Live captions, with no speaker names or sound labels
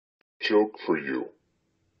Joke for you.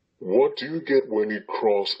 What do you get when you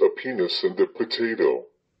cross a penis and a potato?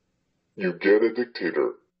 You get a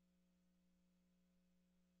dictator.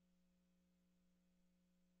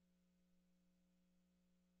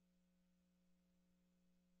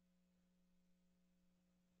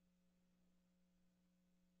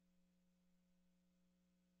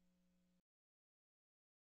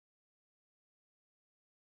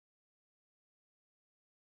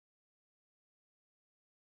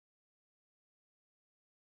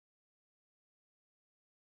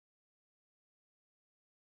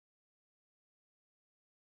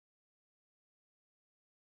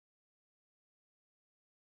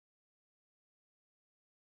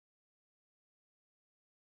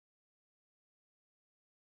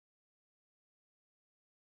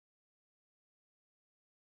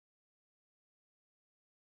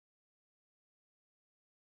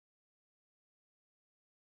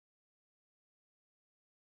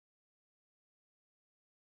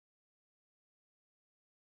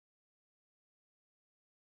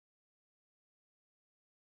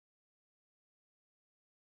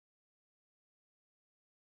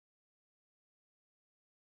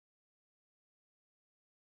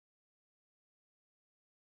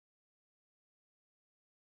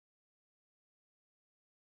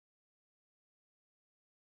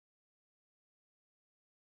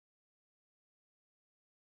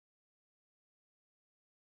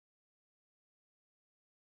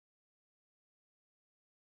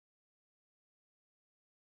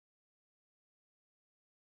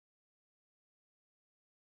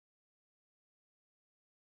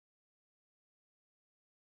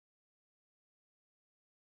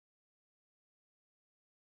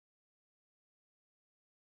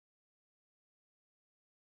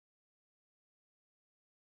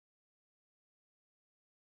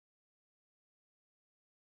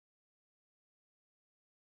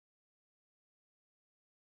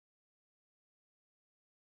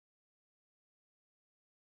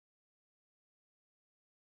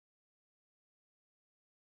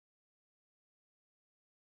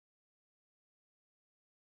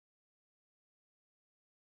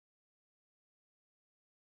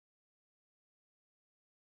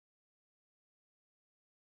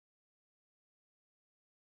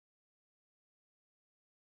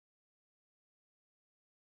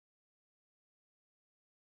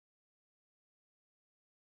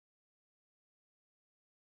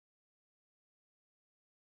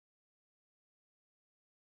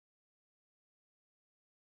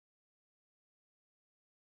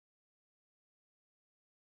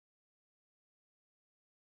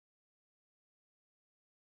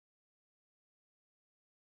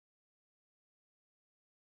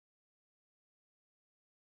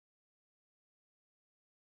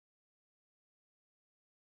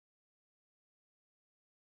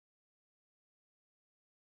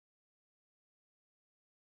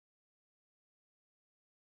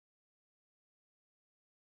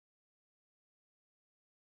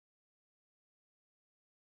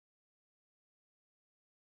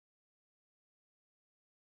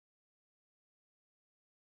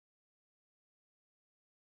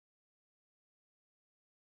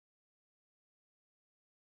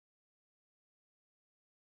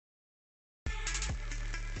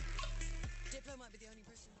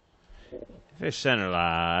 FishCenter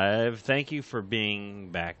Live, thank you for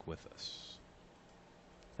being back with us.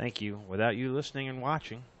 Thank you. Without you listening and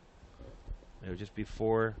watching, it would just be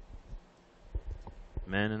 4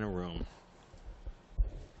 men in a room.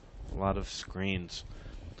 A lot of screens.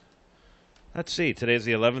 Let's see. Today's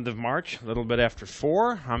the 11th of March, a little bit after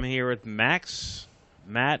 4. I'm here with Max,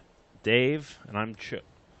 Matt, Dave, and I'm Cho.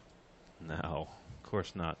 No, of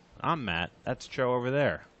course not. I'm Matt. That's Cho over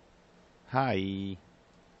there. Hi.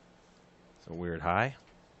 It's a weird hi.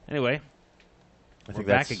 Anyway, I think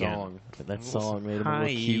we're back that again. song, that song made him hi. a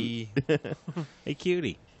little cute. Hey,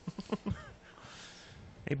 cutie.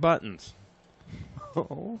 Hey, Buttons.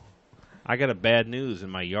 Oh. I got a bad news in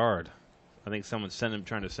my yard. I think someone's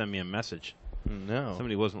trying to send me a message. No.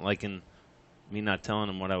 Somebody wasn't liking me not telling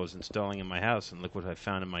them what I was installing in my house, and look what I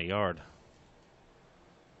found in my yard.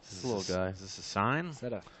 This little guy. Is this a sign? Is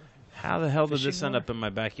that a How the hell did this fishing end lure? up in my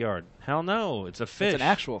backyard? Hell no, it's a fish. It's an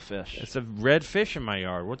actual fish. It's a red fish in my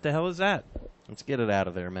yard. What the hell is that? Let's get it out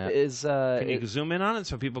of there, Matt. Can you zoom in on it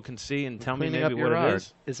so people can see and tell me cleaning maybe up what your it yard.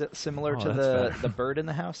 is? Is it similar Oh, to that's the bird in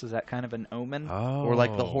the house? Is that kind of an omen? Oh. Or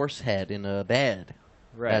like the horse head in a bed,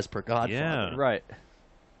 Right. as per Godfather. Yeah. Right.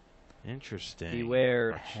 Interesting.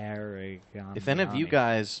 Beware Harigami. If any of you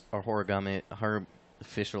guys are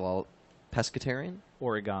official pescatarian,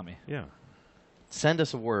 Origami. Yeah. send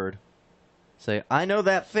us a word. Say, I know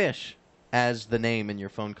that fish. as the name in your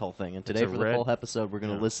phone call thing. And today, for the full episode, we're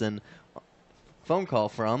going to listen. Phone call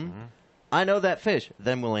from, I know that fish.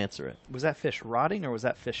 Then we'll answer it. Was that fish rotting or was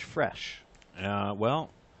that fish fresh? Well,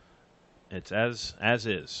 it's as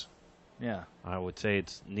is. Yeah. I would say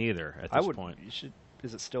it's neither at this point. You should.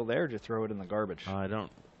 Is it still there, or did you throw it in the garbage? I don't.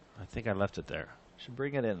 I think I left it there. You should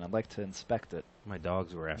bring it in. I'd like to inspect it. My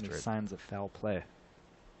dogs were after Any it. signs of foul play?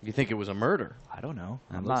 You think it was a murder? I don't know.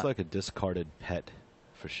 It looks like a discarded pet,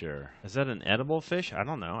 for sure. Is that an edible fish? I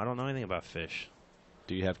don't know. I don't know anything about fish.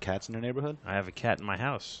 Do you have cats in your neighborhood? I have a cat in my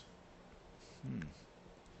house.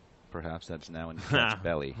 Perhaps that's now in your cat's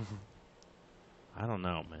belly. I don't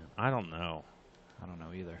know, man. I don't know. I don't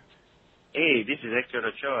know either. Hey, this is Axel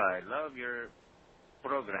Quatripolar. I love your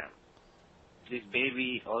program. This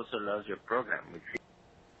baby also loves your program.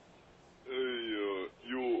 Hey,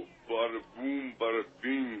 yo, bada boom, bada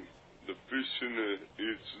bing. The FishCenter,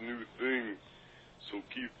 it's a new thing. So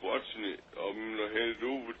keep watching it. I'm gonna hand it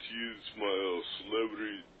over to you. It's my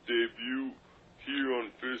celebrity debut here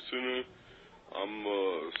on FishCenter. I'm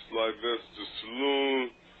Sylvester Stallone,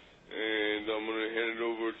 and I'm gonna hand it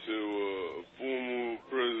over to former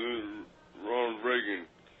President Ronald Reagan.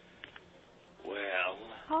 Well.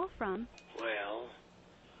 Call from. Well,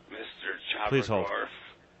 Mr. Please hold. Choppergorf,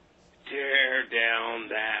 tear down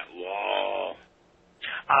that wall.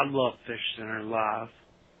 I love FishCenter Live.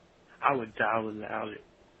 I would die without it.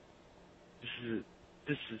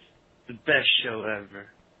 This is the best show ever.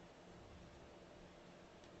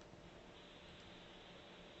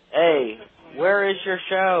 Hey, where is your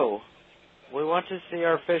show? We want to see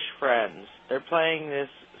our fish friends. They're playing this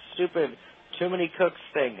stupid Too Many Cooks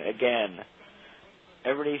thing again.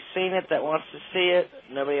 Everybody's seen it that wants to see it.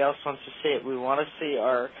 Nobody else wants to see it. We want to see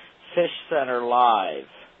our FishCenter live.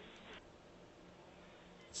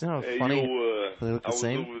 It's not Hey, funny. yo, They look the I was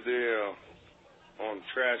same. over there on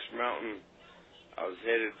Trash Mountain. I was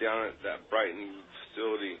headed down at that Brighton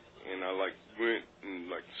facility, and I went and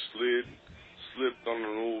slipped on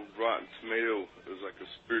an old rotten tomato. It was like a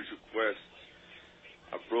spiritual quest.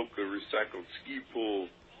 I broke a recycled ski pole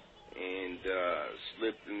and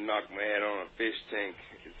slipped and knocked my head on a fish tank.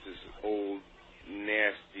 It's this old,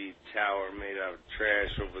 nasty tower made out of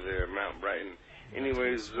trash over there, Mount Brighton.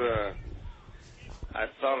 Anyways, I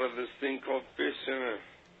thought of this thing called FishCenter.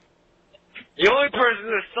 The only person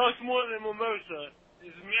that sucks more than Mimosa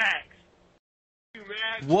is Max. You,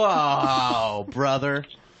 Max. Wow, brother.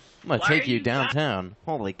 I'm going to Why take are you you downtown.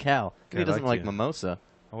 Holy cow. He God, doesn't I like like you. mimosa.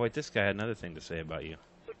 Oh, wait, this guy had another thing to say about you.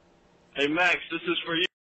 Hey, Max, this is for you.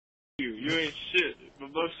 You ain't shit.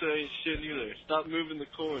 Mimosa ain't shit either. Stop moving the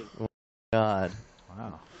coin. God.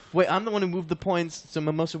 Wow. Wait, I'm the one who moved the points so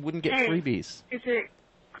Mimosa wouldn't get Hey. freebies. Is it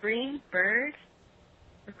green bird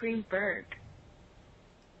or green bird?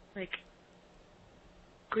 Like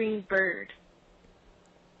green bird.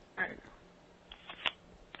 I don't know.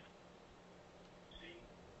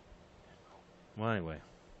 Well, anyway,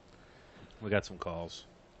 we got some calls.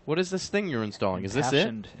 What is this thing you're installing? Is this it?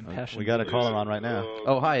 Impassioned. We got a caller on right now.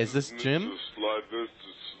 Oh, hi, is this Jim? No, this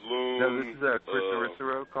is Chris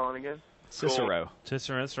Aricero calling again. Cicero.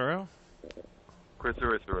 Cicero? Chris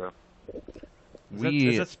Aricero.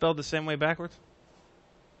 Is that spelled the same way backwards?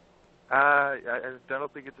 I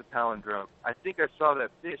don't think it's a palindrome. I think I saw that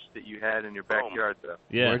fish that you had in your backyard, though.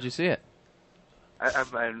 Yeah. Where'd you see it? I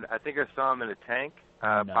think I saw him in a tank,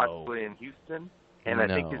 possibly in Houston, and I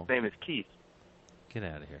think his name is Keith. Get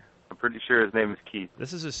out of here. I'm pretty sure his name is Keith.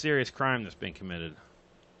 This is a serious crime that's being committed.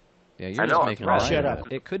 Yeah, I know, I'm right. Shut up.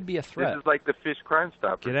 It could be a threat. This is like the Fish Crime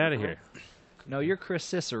Stopper. Get out of here. No, you're Chris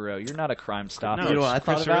Cicero. You're not a crime stopper. No, You know what I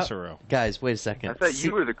thought Chris about? Cicero. Guys, wait a second. I thought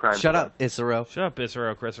you were the crime Shut stopper. up, Isero. Shut up,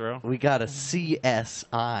 Cicero. We got a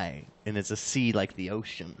CSI, and it's a C like the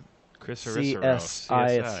ocean. Chris CSI.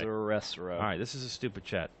 All right, this is a stupid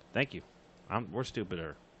chat. Thank you. We're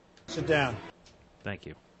stupider. Sit down. Thank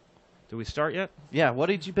you. Did we start yet? Yeah, what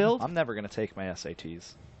did you build? I'm never going to take my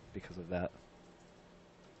SATs because of that.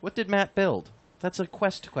 What did Matt build? That's a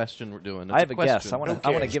quest question we're doing. That's I have a question. guess. I want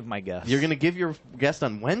to give my guess. You're going to give your guess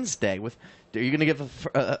on Wednesday. Are you going to give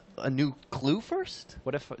a new clue first?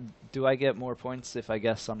 What if do I get more points if I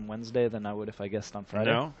guess on Wednesday than I would if I guessed on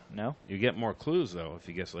Friday? No. No? You get more clues, though, if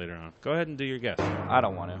you guess later on. Go ahead and do your guess. I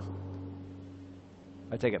don't want to.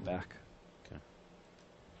 I take it back. Okay.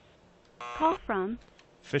 Call from.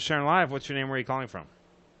 FishCenter Live, what's your name? Where are you calling from?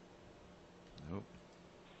 Nope.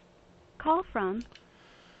 Call from.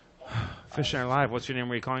 FishCenter Live, what's your name?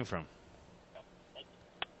 Where are you calling from?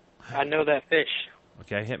 I know that fish.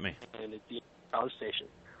 Okay, hit me. And it's the power station.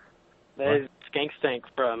 That is skank stank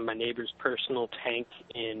from my neighbor's personal tank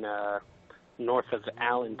in north of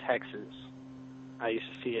Allen, Texas. I used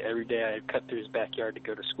to see it every day. I'd cut through his backyard to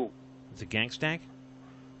go to school. It's a gang stank?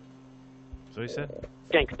 Is that what he said?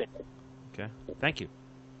 Gang stank. Okay. Thank you.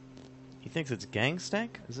 He thinks it's gang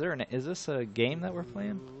stank? Is this a game that we're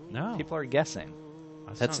playing? No. People are guessing.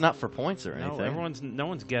 That's not for points or No, anything. no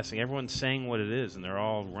one's guessing. Everyone's saying what it is, and they're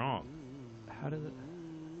all wrong. How did it?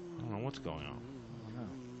 I don't know what's going on. I don't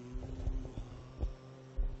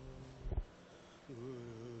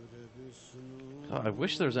know. Oh, I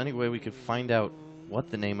wish there was any way we could find out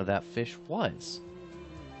what the name of that fish was.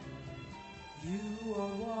 You are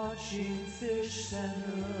watching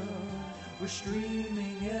FishCenter. We're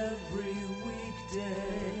streaming every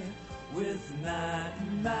weekday with Matt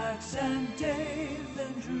and Max and Dave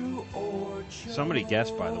and Drew Orchard. Somebody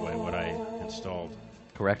guessed, by the way, what I installed.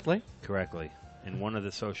 Correctly? Correctly. In one of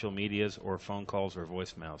the social medias or phone calls or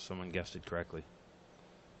voicemails, someone guessed it correctly.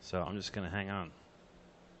 So I'm just going to hang on.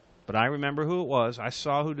 But I remember who it was. I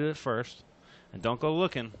saw who did it first. And don't go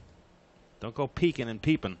looking. Don't go peeking and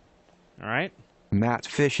peeping. All right? Matt's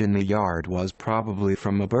fish in the yard was probably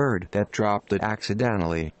from a bird that dropped it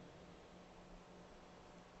accidentally.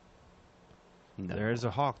 No. There is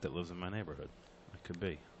a hawk that lives in my neighborhood. It could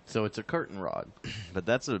be. So it's a curtain rod. But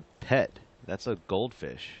that's a pet. That's a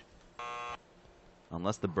goldfish.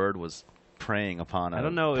 Unless the bird was preying upon a I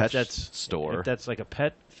don't know pet if that's store. If that's like a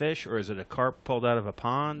pet fish, or is it a carp pulled out of a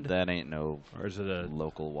pond? That ain't no or is it a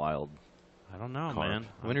local wild. I don't know, carp. man.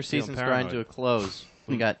 Winter season's drawing to a close.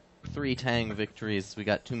 We got 3 Tang victories. We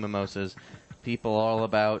got 2 mimosas. People all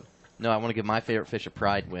about. No, I want to give my favorite fish a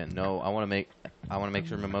pride win. No, I want to make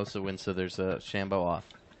sure mimosa wins, so there's a Shambo off,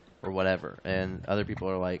 or whatever. And other people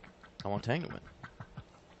are like, I want Tang to win.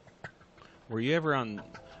 Were you ever on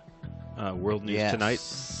World News Yes. Tonight?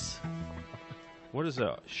 What is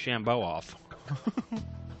a Shambo off?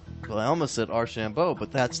 Well, I almost said Archambault,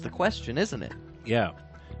 but that's the question, isn't it? Yeah.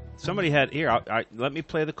 Somebody had here. Let me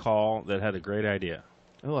play the call that had a great idea.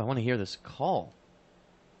 Oh, I want to hear this call.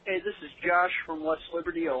 Hey, this is Josh from West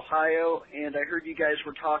Liberty, Ohio, and I heard you guys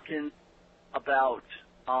were talking about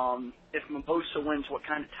if Mimosa wins, what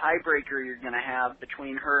kind of tiebreaker you're going to have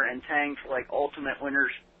between her and Tang for, like, Ultimate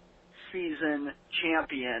Winners Season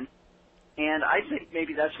Champion. And I think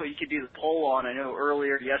maybe that's what you could do the poll on. I know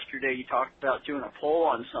earlier yesterday you talked about doing a poll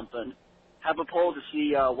on something. Have a poll to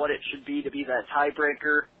see what it should be to be that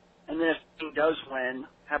tiebreaker. And then if he does win,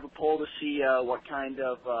 have a poll to see what kind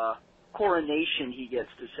of coronation he gets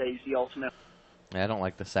to say he's the ultimate. I don't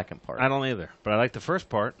like the second part. I don't either, but I like the first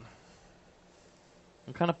part.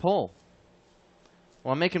 What kind of poll?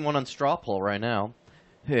 Well, I'm making one on straw poll right now.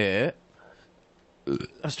 Hey. I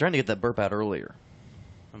was trying to get that burp out earlier.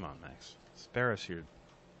 Come on, Max. Spare us here.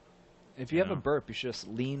 If you have a burp, you should just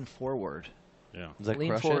lean forward. Yeah. Does that lean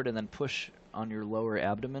crush forward it? and then push on your lower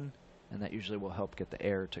abdomen, and that usually will help get the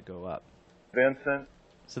air to go up. Vincent?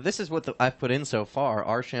 So this is what I've put in so far.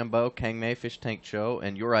 Archambault, Kang Mei, Fish Tank Show,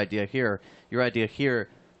 and your idea here. Your idea here,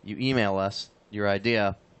 you email us your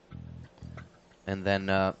idea, and then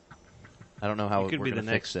I don't know how You could we're be going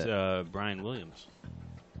the to fix next it. Brian Williams.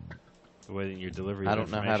 The way that your delivery I of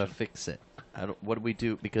don't know how to information. fix it. What do we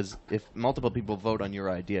do? Because if multiple people vote on your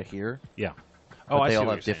idea here, Yeah. but Oh, I they see all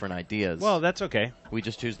what have you're saying. different ideas. Well, that's okay. We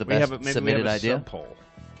just choose the We best have maybe submitted we have a idea. sub-poll.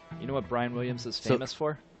 You know what Brian Williams is So- famous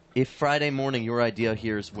for? If Friday morning your idea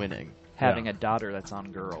here is winning. Having a daughter that's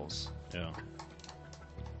on girls. Yeah.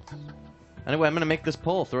 Anyway, I'm going to make this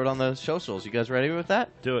poll. Throw it on the socials. You guys ready with that?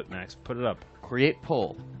 Do it, Max. Put it up. Create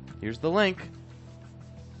poll. Here's the link.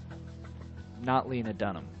 Not Lena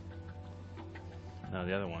Dunham. No,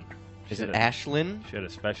 the other one. Is She it had a- Ashlyn? She had a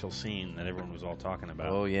special scene that everyone was all talking about.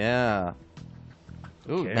 Oh, yeah.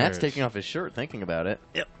 Ooh, cares? Matt's taking off his shirt thinking about it.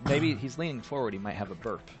 Yep. Maybe he's leaning forward. He might have a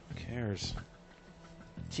burp. Who cares?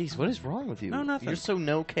 Jeez, what is wrong with you? No, nothing. You're so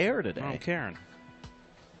no care today. I'm caring.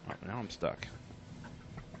 Oh, now I'm stuck.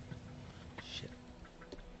 Shit.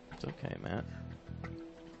 It's okay, Matt.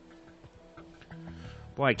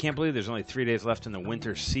 Boy, I can't believe there's only 3 days left in the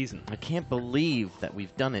winter season. I can't believe that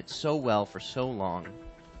we've done it so well for so long.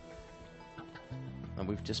 And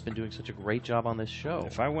we've just been doing such a great job on this show.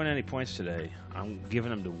 If I win any points today, I'm giving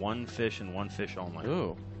them to one fish and one fish only.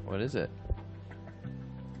 Ooh, what is it?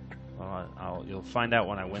 Well, you'll find out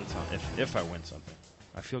when I win something. If I win something,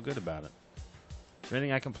 I feel good about it. Is there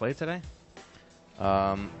anything I can play today? We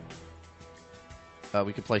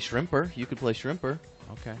could play Shrimper. You could play Shrimper.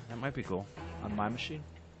 Okay, that might be cool. On my machine?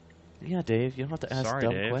 Yeah, Dave. You don't have to ask Sorry,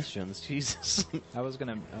 dumb Dave. questions. Jesus. I was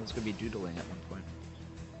gonna be doodling at one point.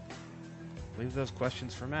 Leave those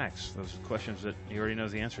questions for Max. Those questions that he already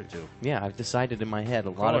knows the answer to. Yeah, I've decided in my head a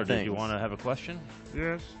lot Caller, of things. did you want to have a question?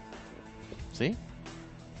 Yes. See?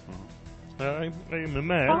 I'm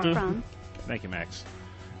a Call from Thank you, Max.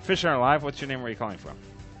 Fish Center Live, what's your name? Where are you calling from?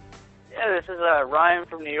 Yeah, this is Ryan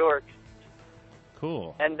from New York.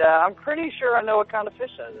 Cool. And I'm pretty sure I know what kind of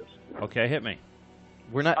fish that is. Okay, hit me.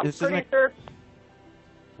 We're not. I'm This pretty isn't sure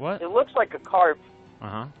What? it looks like a carp,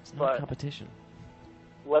 Uh-huh. It's not but a competition.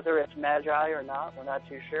 whether it's magi or not, we're not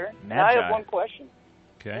too sure. And Magi? I have one question.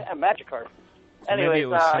 Okay. Yeah, magicarp. So maybe Anyways, it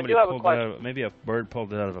was I somebody do have a pulled it question. out. Maybe a bird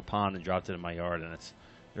pulled it out of a pond and dropped it in my yard, and it's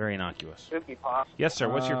very innocuous. Spooky pond. Yes, sir.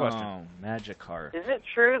 What's your question? Oh, Magikarp. Is it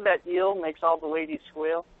true that eel makes all the ladies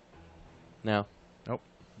squeal? No. Nope.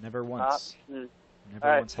 Never once. Mm. Never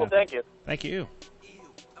All right, once well, happened. thank you. Thank you.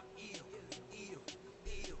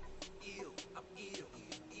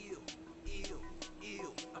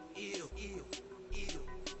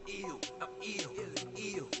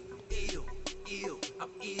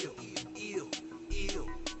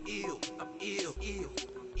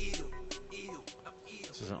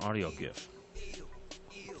 This is an audio GIF.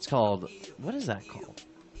 It's called. What is that called?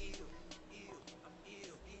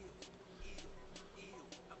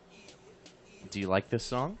 Do you like this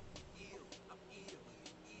song?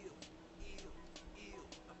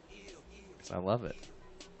 'Cause I love it.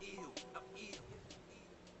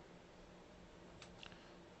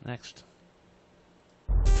 Next.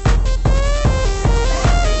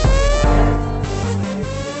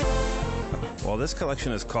 Well, this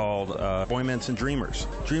collection is called Boyments and Dreamers.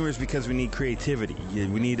 Dreamers because we need creativity.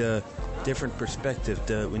 We need a different perspective.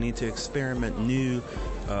 We need to experiment new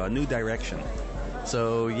direction.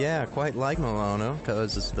 So yeah, quite like Milano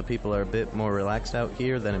because the people are a bit more relaxed out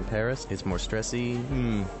here than in Paris. It's more stressy,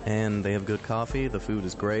 and they have good coffee. The food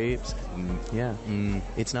is great. Yeah,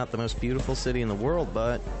 it's not the most beautiful city in the world,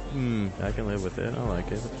 but I can live with it. I like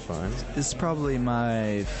it. It's fine. This is probably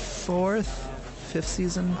my fifth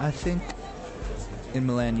season, I think, in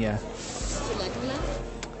Milan. Yeah.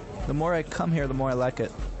 The more I come here, the more I like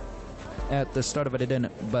it. At the start of it, I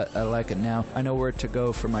didn't, but I like it now. I know where to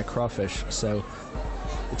go for my crawfish, so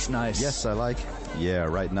it's nice. Yes, I like. Yeah,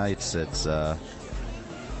 right nights it's the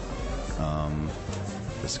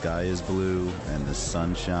sky is blue and the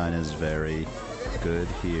sunshine is very good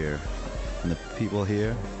here, and the people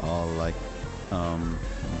here all like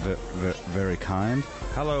very kind.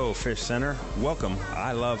 Hello, Fish Center. Welcome.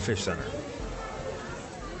 I love Fish Center.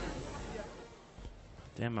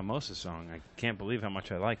 Damn Mimosa song. I can't believe how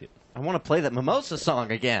much I like it. I want to play that Mimosa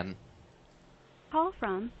song again. Call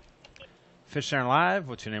from. Fish Center Live,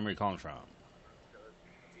 what's your name? Where are you calling from?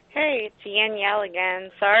 Hey, it's Danielle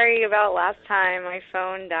again. Sorry about last time. My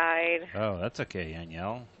phone died. Oh, that's okay,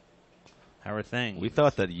 Danielle. How are things? We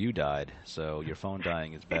thought that you died, so your phone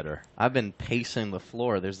dying is better. I've been pacing the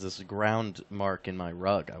floor. There's this ground mark in my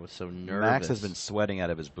rug. I was so nervous. Max has been sweating out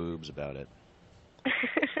of his boobs about it.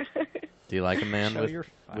 Do you like a man Show with you're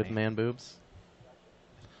man boobs?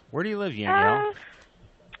 Where do you live, Danielle?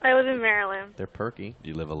 I live in Maryland. They're perky. Do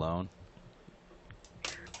you live alone?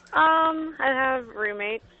 I have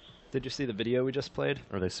roommates. Did you see the video we just played?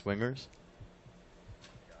 Are they swingers?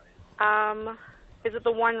 Is it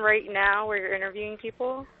the one right now where you're interviewing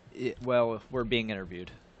people? Well, we're being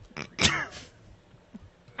interviewed.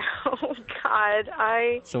 Oh,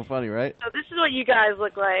 God. So funny, right? So this is what you guys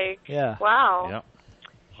look like. Yeah. Wow. Yep.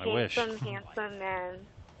 I wish. Handsome man.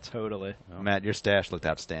 Totally. Matt, your stash looked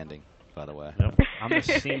outstanding, by the way. Yep. I'm a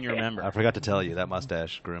senior member. I forgot to tell you, that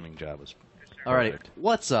mustache grooming job was perfect. All right,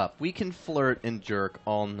 what's up? We can flirt and jerk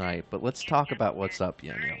all night, but let's talk about what's up,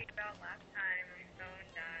 Danielle.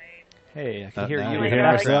 Hey, I can hear now you. you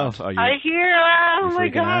hear yourself? Are you, I hear. Oh you my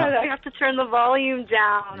freaking God! out? I have to turn the volume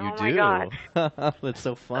down. You oh do. my God! That's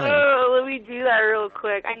so funny. Oh, let me do that real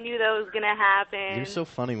quick. I knew that was gonna happen. You're so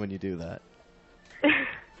funny when you do that.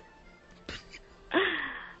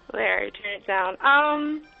 There, I turned it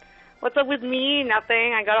down. What's up with me?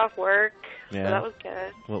 Nothing. I got off work, Yeah. so that was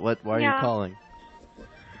good. Why are you Yeah. calling?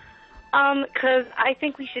 'Cause I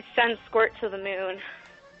think we should send Squirt to the moon.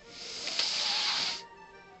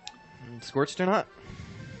 Scorched or not?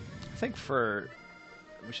 I think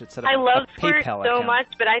we should set up I love a Squirt PayPal so account. much,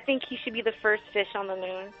 but I think he should be the first fish on the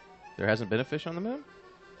moon. There hasn't been a fish on the moon?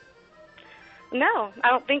 No, I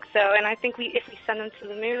don't think so. And I think if we send him to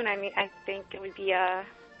the moon, I think it would be a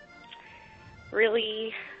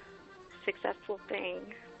really successful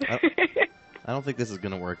thing. I don't think this is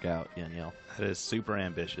going to work out, Danielle. That is super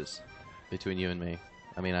ambitious. Between you and me.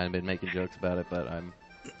 I mean, I've been making jokes about it, but I'm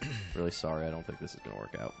really sorry. I don't think this is going to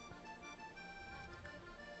work out.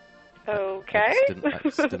 Okay. I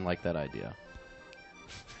just didn't like that idea.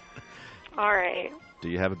 All right. Do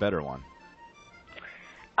you have a better one?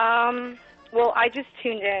 Well, I just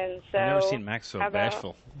tuned in, so. I've never seen Max so how about-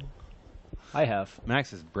 bashful. I have.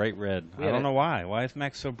 Max is bright red. We I have don't it. know why. Why is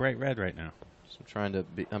Max so bright red right now?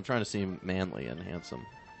 I'm trying to seem manly and handsome.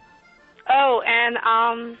 Oh,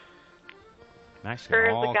 and Max for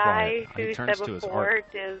got all the guy quiet. He who turns said to his before, art.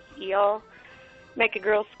 does eel make a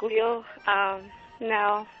girl squeal?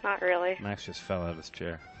 No, not really. Max just fell out of his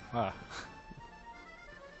chair. Ah.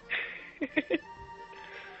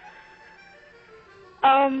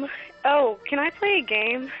 Oh, can I play a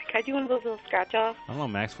game? Can I do one of those little scratch-offs? I don't know,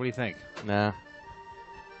 Max. What do you think? Nah.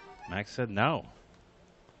 Max said no.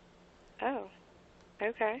 Oh,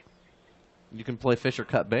 okay. You can play fish or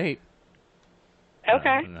cut bait.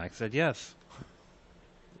 Okay. Max said yes.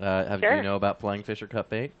 Do Sure. you know about playing fish or cut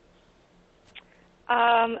bait?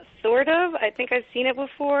 Sort of. I think I've seen it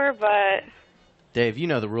before, but Dave, you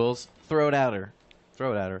know the rules. Throw it at her.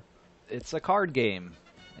 Throw it at her. It's a card game,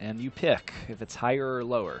 and you pick if it's higher or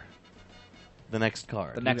lower. The next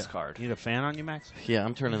card. The next card. You need a fan on you, Max? Yeah,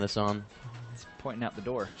 I'm turning this on. It's pointing out the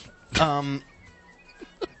door.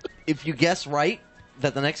 If you guess right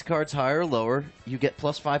that the next card's higher or lower, you get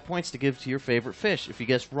plus 5 points to give to your favorite fish. If you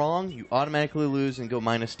guess wrong, you automatically lose and go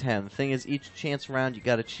minus 10. The thing is, each chance round, you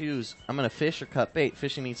got to choose, I'm going to fish or cut bait.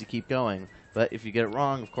 Fishing means you keep going. But if you get it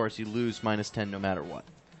wrong, of course, you lose minus 10 no matter what.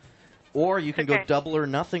 Or you can go double or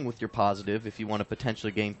nothing with your positive if you want to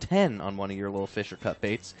potentially gain 10 on one of your little fish or cut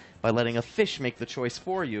baits by letting a fish make the choice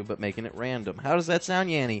for you, but making it random. How does that sound,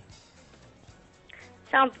 Yanni?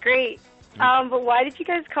 sounds great. But why did you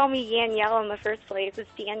guys call me Yanielle in the first place? It's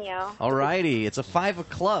Danielle. Alrighty, it's a 5 of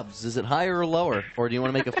clubs. Is it higher or lower? Or do you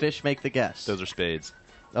want to make a fish make the guess? Those are spades.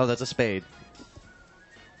 Oh, that's a spade.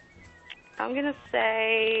 I'm going to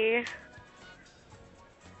say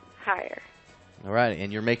higher. Alrighty,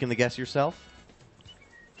 and you're making the guess yourself?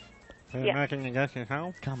 Yeah. Making the guess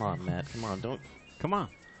yourself? Come on, Matt. Come on, don't. Come on.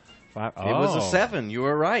 5. It was a 7. You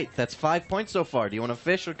were right. That's 5 points so far. Do you want to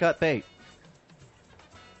fish or cut bait?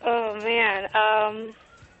 Oh, man.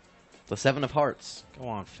 The 7 of hearts. Go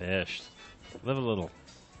on, fish. Live a little.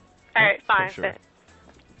 All right, fine. Sure.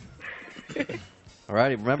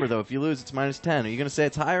 Alrighty, remember though, if you lose, it's minus 10. Are you going to say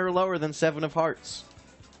it's higher or lower than 7 of hearts?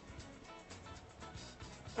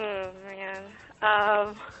 Oh,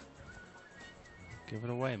 man. Give it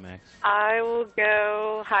away, Max. I will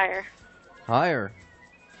go higher. Higher.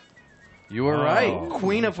 You were Oh. right.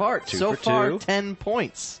 Queen of hearts. 2 So for far, 2. 10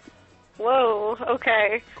 points. Whoa,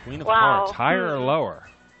 okay. Queen of Wow. Hearts. Higher or lower?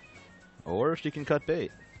 Or she can cut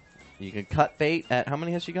bait. You can cut bait at, how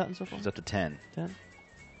many has she gotten so far? She's up to 10. 10?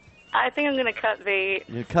 I think I'm going to cut bait.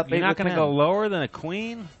 You cut bait You're not with going to 10. go lower than a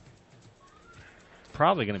queen? It's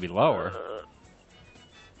probably going to be lower.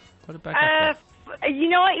 Put it back up You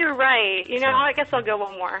know what? You're right. You know, I guess I'll go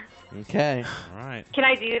one more. Okay. All right. Can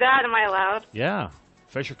I do that? Am I allowed? Yeah.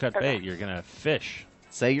 Fish or cut Okay. bait. You're going to fish.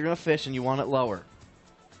 Say you're going to fish and you want it lower.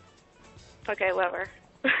 Okay, lower.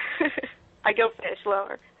 I go fish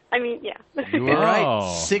lower. I mean, yeah. You were right.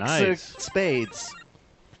 Oh, 6 nice. of spades.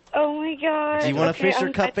 Oh my god. Do you want to Okay, fish or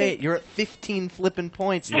I cut bait? think- You're at 15 flipping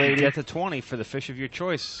points, You can lady. get to 20 for the fish of your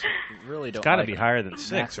choice. Really It's don't got to like be it. higher than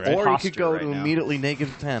 6, right? Or you could posture go right to now. immediately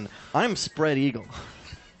negative 10. I'm spread eagle.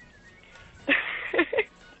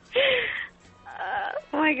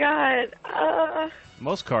 Oh my god.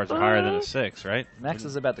 Most cards are higher than a 6, right? Max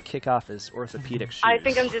is about to kick off his orthopedic shoes. I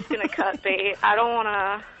think I'm just gonna cut bait. I don't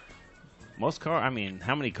wanna. Most cards, I mean,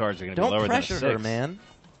 how many cards are going to be Don't lower than a pressure 6? her, man.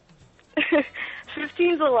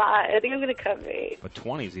 15's a lot. I think I'm gonna cut bait. But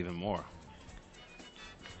 20 is even more.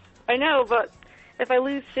 I know, but if I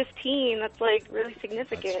lose 15, that's like really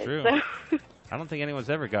significant. That's true. So I don't think anyone's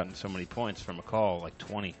ever gotten so many points from a call like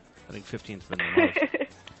 20. I think 15's been the most.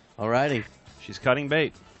 Alrighty. She's cutting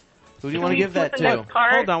bait. Who do you Can want to we give that flip the to? next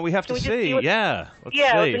card? Hold on, we have Can to we just see. see what- Yeah, let's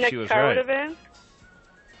yeah, see what the if next she was card right. would have been.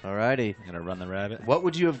 Alrighty. Gonna run the rabbit. What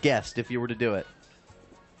would you have guessed if you were to do it?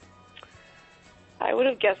 I would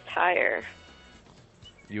have guessed higher.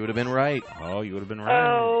 You would have been right. Oh, you would have been right.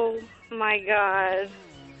 Oh my god.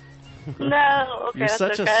 No. Okay, You're that's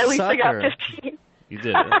such a okay. At least I got sucker. 15. You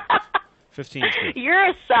did. 15 is good. You're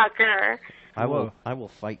a sucker. I will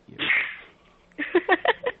fight you.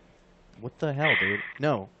 What the hell, dude?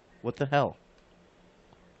 No. What the hell?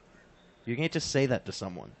 You can't just say that to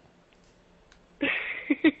someone.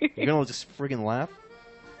 You're gonna just friggin' laugh?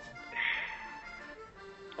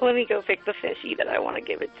 Let me go pick the fishy that I want to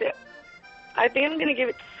give it to. I think I'm going to give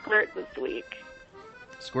it to Squirt this week.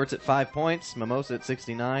 Squirt's at 5 points, Mimosa at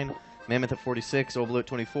 69, Mammoth at 46, Ovalu at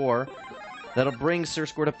 24. That'll bring Sir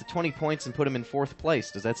Squirt up to 20 points and put him in 4th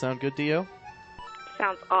place. Does that sound good to you?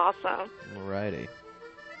 Sounds awesome. Alrighty.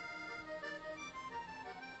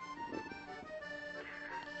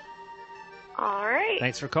 All right.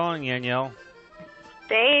 Thanks for calling, Yanielle.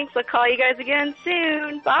 Thanks. I'll call you guys again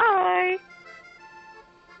soon. Bye.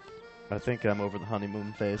 I think I'm over the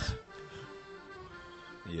honeymoon phase.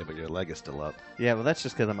 Yeah, but your leg is still up. Yeah, well, that's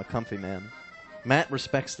just because I'm a comfy man. Matt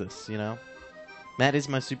respects this, you know? Matt is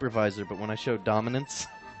my supervisor, but when I show dominance...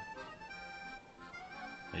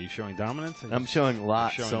 Are you showing dominance? I'm showing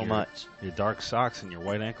lots, so much. Your dark socks and your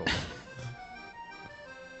white ankles.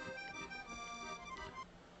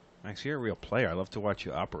 Max, you're a real player. I love to watch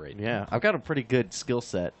you operate. Yeah, I've got a pretty good skill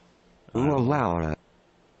set. Ooh, Laura.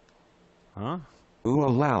 Huh? Ooh,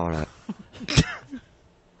 Laura.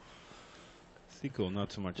 Sequel,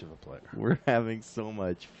 not so much of a player. We're having so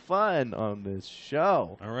much fun on this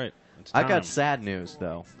show. All right. I got sad news,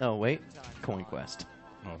 though. Oh, wait. Coin Quest.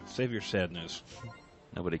 Oh, save your sad news.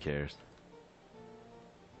 Nobody cares.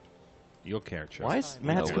 You'll care, Chuck. Why is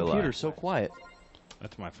Matt's computer so quiet?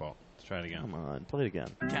 That's my fault. Let's try it again. Come on, play it again.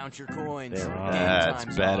 Count your coins. There. That's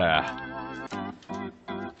better.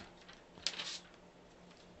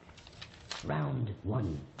 Round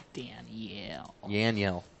 1. Danielle.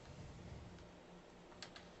 Yaniel.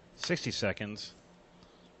 60 seconds.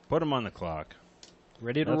 Put him on the clock.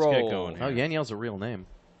 Ready to Let's roll. get going here. Oh, Yaniel's a real name.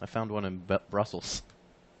 I found one in Brussels.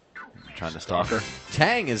 Trying to stalk her.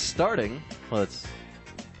 Tang is starting. Well, it's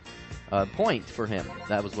a point for him.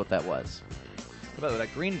 That was what that was. What about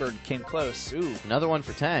that Greenberg came close? Ooh. Another one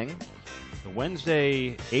for Tang. The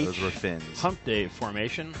Wednesday Those were Finn's. Hump Day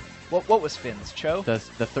formation. What was Finn's? Cho?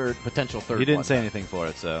 The potential third He didn't one. say anything for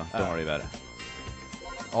it, so don't worry about it.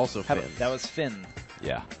 Also How Finn. about- that was Finn.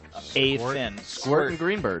 Yeah. A Squirt. Finn. Squirt and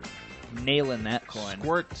Greenberg. Nailing that coin.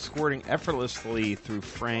 Squirting effortlessly through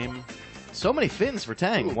frame. So many Finns for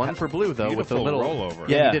Tang. Ooh, One for Blue, though, with a beautiful little rollover.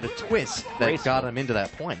 Yeah, he did a twist that Graceful. got him into that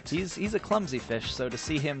point. He's a clumsy fish, so to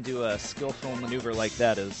see him do a skillful maneuver like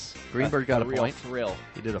that is Greenberg got a real point. thrill.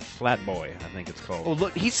 He did a flat boy, I think it's called. Oh,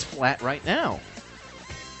 look, he's flat right now.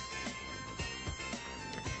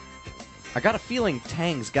 I got a feeling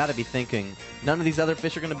Tang's got to be thinking, none of these other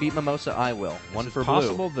fish are going to beat Mimosa. I will. One Is for it Blue.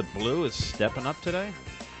 possible that Blue is stepping up today?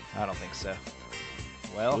 I don't think so.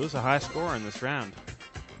 Well, Blue's a high scorer in this round.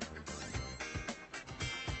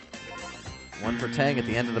 One for Tang at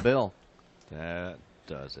the end of the bill. That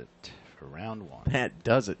does it for round 1. That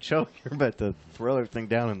does it. Cho, you're about to throw everything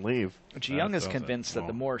down and leave. Ji-young is does it. convinced that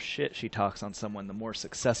the more shit she talks on someone, the more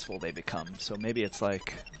successful they become. So maybe it's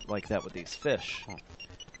like that with these fish.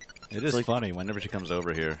 It is funny. Whenever she comes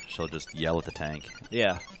over here, she'll just yell at the tank.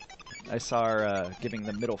 Yeah. I saw her giving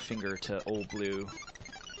the middle finger to Old Blue.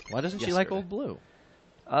 Why doesn't she like Old Blue?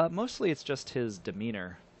 Mostly it's just his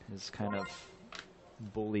demeanor, his kind of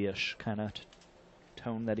bullyish kind of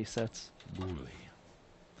tone that he sets. Bully.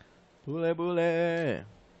 Boule, boule.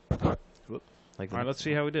 Whoop. All right, let's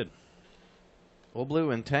see how we did. Old Blue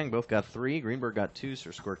and Tang both got 3. Greenberg got 2.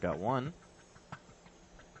 Sir Squirt got 1.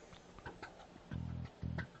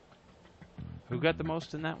 Who got the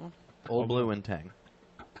most in that one? Old Blue and Tang.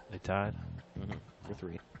 They tied? For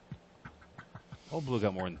 3. Old Blue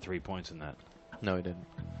got more than 3 points in that. No, he didn't.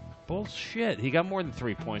 Bullshit. He got more than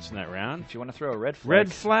 3 points in that round. If you want to throw a red flag,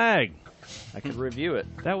 Red flag. I could review it.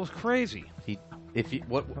 That was crazy.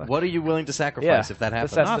 What are you willing to sacrifice if that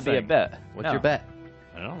happens? This has to be a bet. What's No. your bet?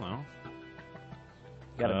 I don't know.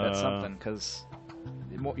 You gotta bet something, because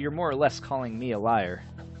you're more or less calling me a liar.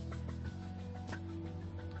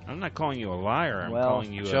 I'm not calling you a liar. I'm Well,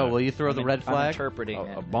 calling you Joe, a... will you throw the red I'm flag? interpreting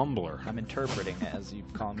A it. bumbler. I'm interpreting it as you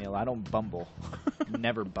call me a liar. I don't bumble.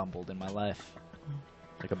 Never bumbled in my life.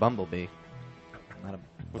 Like a bumblebee. Not a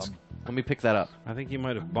Let me pick that up. I think you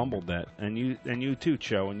might have bumbled that. And you too,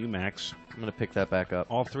 Cho, and you, Max. I'm going to pick that back up.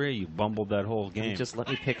 All three of you bumbled that whole Can game. you just let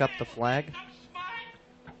me pick up the flag?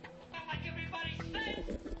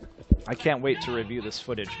 I can't wait to review this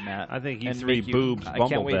footage, Matt. I think you and three make boobs I bumbled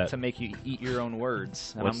can't wait that. to make you eat your own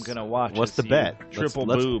words, and What's- I'm gonna watch. what's as the you bet? Triple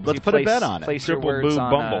let's, boobs. Let's you put a place- bet on it. Place Triple your words boob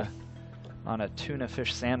on bumble. on a tuna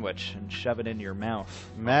fish sandwich and shove it in your mouth.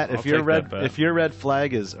 Matt, I'll if your take red that bet. if your red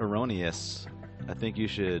flag is erroneous, I think you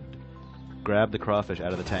should grab the crawfish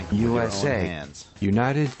out of the tank with your own USA, hands.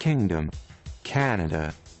 United Kingdom,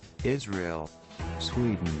 Canada, Israel,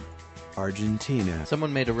 Sweden, Argentina.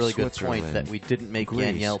 Someone made a really good point Switzerland, that we didn't make Greece,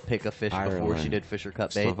 Danielle pick a fish before she Ireland, did Fisher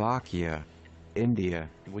Cut bait. Slovakia, India,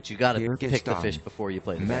 Which you got to pick the Kyrgyzstan, fish before you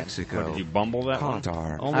play the game. Mexico, What, did you bumble that one?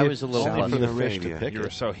 Qatar, Only I if- was a little only for the Saudi fish to Arabia, pick You were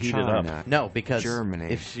it. so heated China, up. No, because Germany,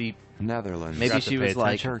 if she Netherlands, maybe Got she to pay was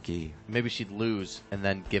like Turkey. maybe she'd lose and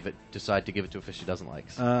then decide to give it to a fish she doesn't like.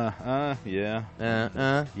 Yeah.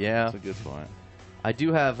 Yeah. That's a good point. I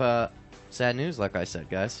do have sad news, like I said,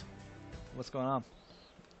 guys. What's going on?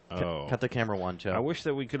 Oh. Cut the camera one, Cho. I wish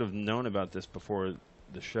that we could have known about this before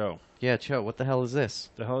the show. Yeah, Cho, what the hell is this?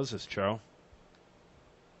 The hell is this, Cho?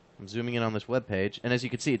 I'm zooming in on this web page, and as you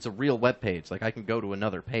can see, it's a real web page. Like, I can go to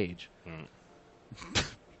another page.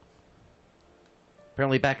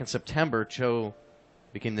 Apparently, back in September, Cho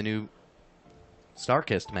became the new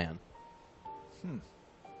Starkist man.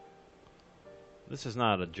 This is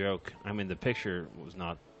not a joke. I mean, the picture was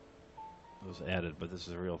added, but this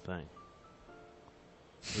is a real thing.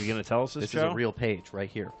 Are you going to tell us this, This Joe? is a real page right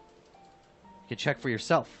here. You can check for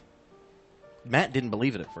yourself. Matt didn't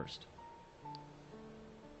believe it at first.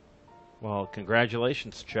 Well,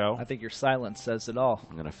 congratulations, Joe. I think your silence says it all.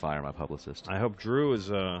 I'm going to fire my publicist. I hope Drew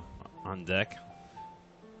is on deck.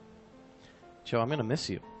 Joe, I'm going to miss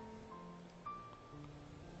you.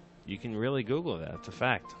 You can really Google that. It's a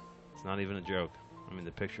fact. It's not even a joke. I mean,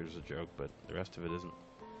 the picture is a joke, but the rest of it isn't.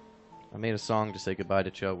 I made a song to say goodbye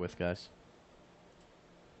to Cho with, guys.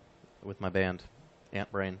 With my band,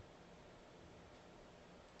 Ant Brain.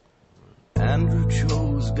 Andrew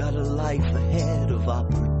Cho's got a life ahead of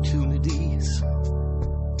opportunities.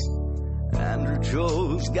 Andrew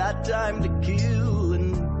Cho's got time to kill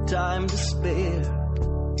and time to spare.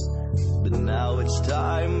 But now it's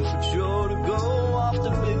time for Cho to go off to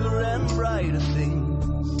bigger and brighter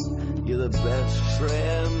things. You're the best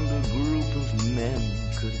friend a group of men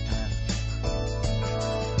could have.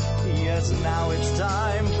 Yes, now it's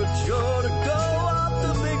time for Cho to go off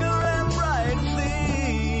to bigger and brighter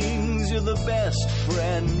things. You're the best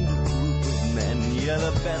friend a group of men. You're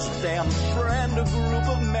the best damn friend a group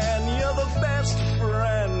of men. You're the best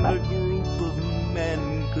friend a group of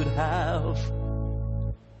men could have.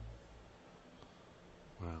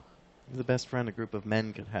 You're the best friend a group of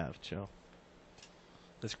men could have, Cho.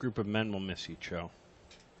 This group of men will miss you, Cho.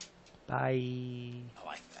 Bye. I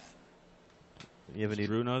like that. Does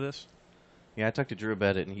Drew know this? Yeah, I talked to Drew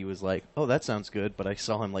about it, and he was like, "Oh, that sounds good," but I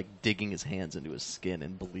saw him like digging his hands into his skin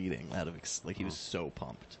and bleeding out of like he was so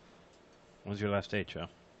pumped. When's your last day, Cho?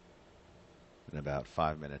 In about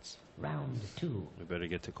 5 minutes. Round 2. We better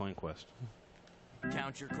get to Coin Quest.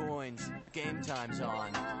 Count your coins. Game time's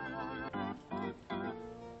on.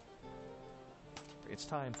 It's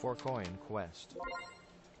time for Coin Quest.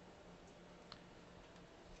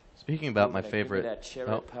 Speaking about my Give me favorite... that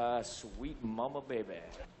cherry pie, sweet mama baby.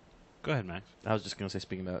 Go ahead, Max. I was just going to say,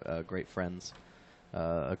 speaking about great friends,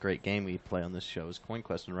 a great game we play on this show is Coin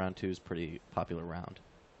Quest, and round 2 is a pretty popular round.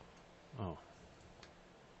 Oh.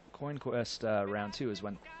 Coin Quest round 2 is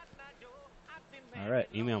when... All right.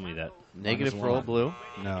 Email me that. Negative for Old Blue.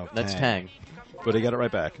 No, That's Tang. But he got it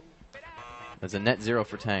right back. There's a net 0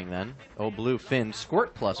 for Tang then. Old Blue, Finn,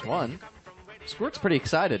 Squirt +1. Squirt's pretty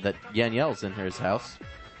excited that Yanyel's in his house.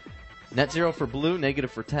 Net 0 for Blue,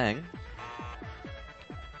 negative for Tang.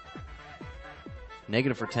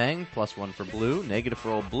 Negative for Tang, +1 for Blue. Negative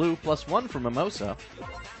for Old Blue, +1 for Mimosa.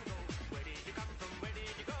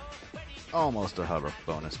 Almost a hover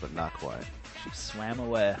bonus, but not quite. She swam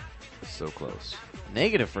away. So close.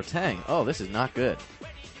 Negative for Tang. Oh, this is not good.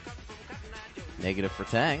 Negative for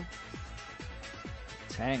Tang.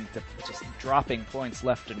 Tang just dropping points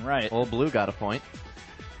left and right. Old Blue got a point.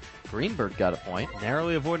 Greenbird got a point.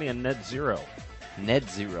 Narrowly avoiding a net 0. Ned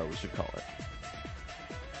 0, we should call it.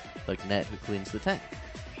 Like Ned, who cleans the tank.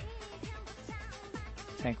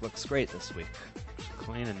 Tank looks great this week. It's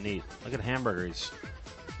clean and neat. Look at Hamburger. He's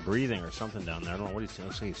breathing or something down there. I don't know what he's doing.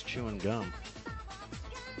 Looks like he's chewing gum.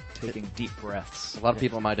 Taking deep breaths. A lot of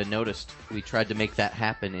people might have noticed we tried to make that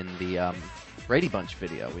happen in the Brady Bunch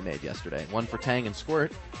video we made yesterday. 1 for Tang and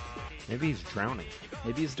Squirt. Maybe he's drowning.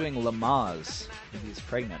 Maybe he's doing Lamaze. Maybe he's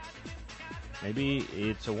pregnant. Maybe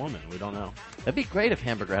it's a woman. We don't know. That'd be great if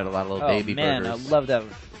Hamburger had a lot of little baby burgers. I'd love to have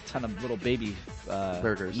a ton of little baby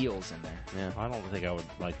burgers. eels in there. Yeah. I don't think I would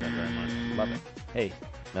like that very much. Love it. Hey.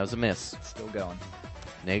 That was a miss. Still going.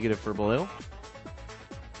 Negative for Blue.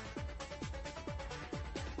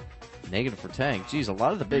 Negative for Tang. Geez, a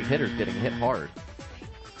lot of the big hitters getting hit hard.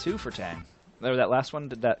 2 for Tang. There, that last one,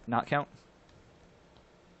 did that not count?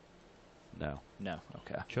 No. No,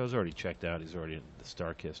 okay. Cho's already checked out. He's already in the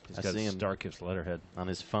Starkist. He's I got see him Starkist letterhead. On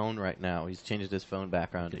his phone right now. He's changed his phone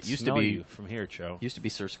background. It used to Smell be you from here, Cho. Used to be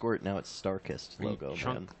Sir Squirt, now it's Starkist Are you logo.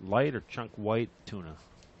 chunk Man. light or chunk white tuna?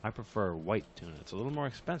 I prefer white tuna. It's a little more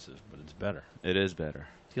expensive, but it's better. It is better.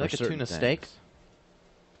 Do you like a tuna steak?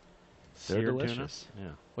 They're Seared delicious. Tuna?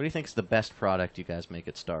 Yeah. What do you think is the best product you guys make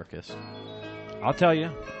at Starkist? I'll tell you,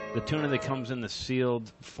 the tuna that comes in the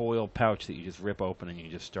sealed foil pouch that you just rip open and you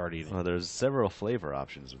just start eating. Well, there's several flavor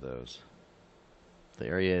options of those.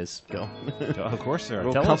 There he is. Go. Of course there are.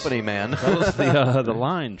 Little Tell company us, man. Tell us the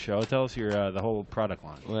line, Cho. Tell us your the whole product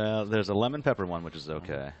line. Well, there's a lemon pepper one, which is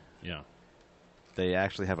okay. Yeah. They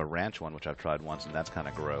actually have a ranch one, which I've tried once, and that's kind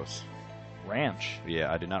of gross. Ranch?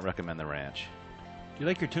 Yeah, I do not recommend the ranch. You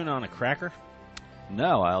like your tuna on a cracker?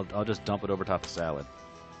 No, I'll just dump it over top of salad.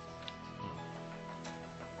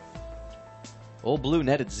 Old Blue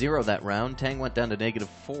netted 0 that round. Tang went down to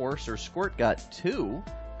 -4. Sir Squirt got 2.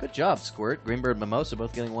 Good job, Squirt. Greenbird and Mimosa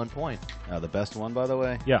both getting 1 point. The best one, by the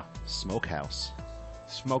way? Yeah. Smokehouse.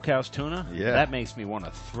 Smokehouse tuna? Yeah. That makes me want to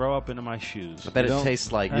throw up into my shoes. I bet it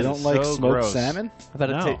tastes like... You don't like so smoked gross. salmon? I bet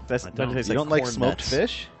No, it I tastes don't. like You don't like corn smoked nuts.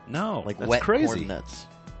 fish? No. Like That's wet crazy. corn nuts.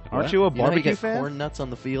 Aren't you a You know how you barbecue get fan? corn nuts on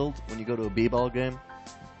the field when you go to a b-ball game?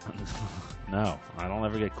 No, I don't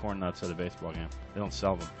ever get corn nuts at a baseball game. They don't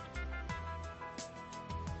sell them.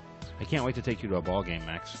 I can't wait to take you to a ball game,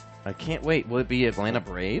 Max. I can't wait. Will it be Atlanta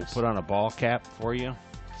Braves? Put on a ball cap for you.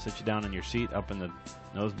 Sit you down in your seat up in the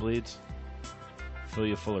nosebleeds. Fill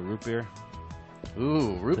you full of root beer.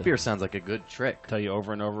 Ooh, root beer sounds like a good trick. Tell you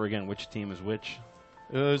over and over again which team is which.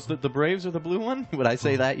 Is the Braves or the blue one? Would I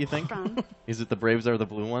say that, you think? Is it the Braves or the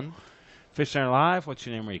blue one? FishCenter Live, what's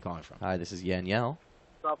your name? Where are you calling from? Hi, this is Yan Yell.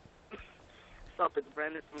 What's up? It's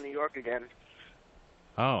Brandon from New York again.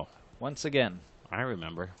 Oh, Once again. I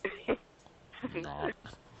remember. Not.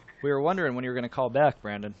 We were wondering when you were going to call back,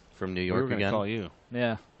 Brandon. From New We York were going to again. call you.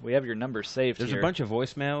 Yeah, we have your number saved There's here. a bunch of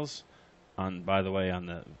voicemails on, by the way, on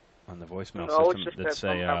the voicemail No, it's system just that that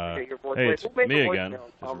say, sometimes they get your voice. "Hey, Wait, it's we'll make me a again."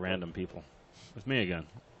 voicemail. There's random people. It's me again.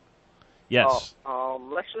 Yes.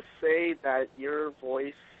 Let's just say that your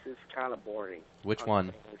voice is kind of boring. Which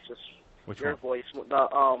one? It's just Which your one? voice.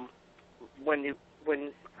 The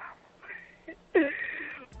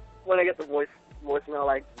when I get the voicemail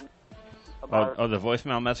like. Oh, the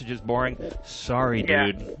voicemail message is boring. Sorry,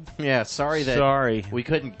 Yeah. dude. Yeah, sorry that Sorry. we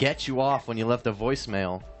couldn't get you off when you left a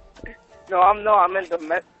voicemail. I meant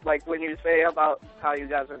the like when you say about how you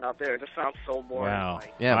guys are not there. It just sounds so boring. Wow.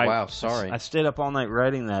 Like, Yeah, wow, sorry. I stayed up all night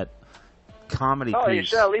writing that comedy you piece.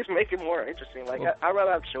 should at least make it more interesting. Like I'd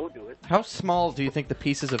rather have Joe do it. How small do you think the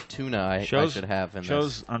pieces of tuna I should have in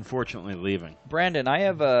Show's this? unfortunately leaving. Brandon, I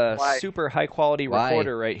have a Why? super high quality Why?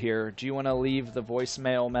 recorder right here. Do you want to leave the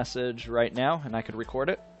voicemail message right now and I could record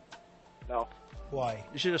it? No. Why?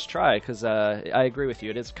 You should just try because I agree with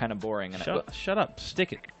you. It is kind of boring. And Shut up.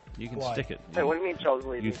 Stick it. You can Why? stick it. Hey, what do you mean Joe's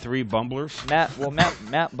leaving? You three bumblers. Matt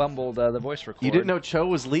bumbled the voice recorder. You didn't know Cho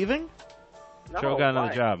was leaving? No, Joe got another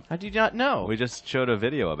why? job. How did you not know? We just showed a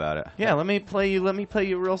video about it. Yeah, let me play you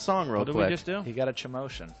a real song real What did quick. we just do? He got a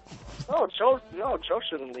Chomotion. No, Joe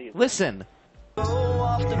shouldn't leave. Listen. Go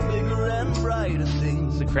off to bigger and brighter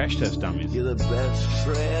things. It's the crash test dummies. You're the best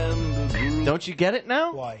friend of you. Don't you get it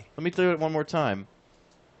now? Why? Let me do it one more time.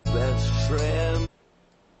 Best friend.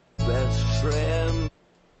 Best friend.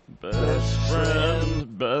 Best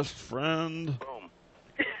friend. Best friend.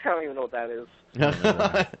 I don't even know what that is.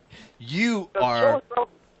 You The are show itself-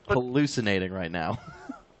 hallucinating right now.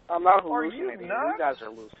 I'm not Are you hallucinating. nuts? You guys are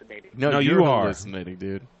hallucinating. No, No, you're you are. hallucinating,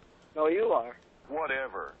 dude. No, you are.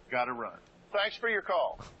 Whatever. Gotta run. Thanks for your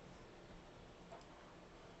call.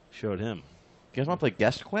 Showed him. You guys want to play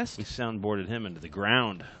Guest Quest? We soundboarded him into the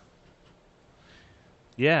ground.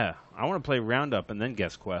 Yeah, I want to play Roundup and then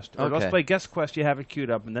Guest Quest. Or let's Okay. play Guest Quest. You have it queued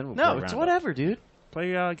up, and then we'll play No, Roundup. it's whatever, dude.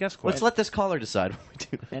 Play Guest Quest. Let's let this caller decide what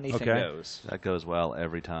we do. Anything Okay. goes. That goes well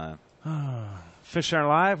every time. FishCenter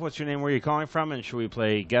Live. What's your name? Where are you calling from? And should we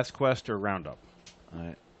play Guest Quest or Roundup? All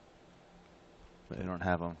right. They don't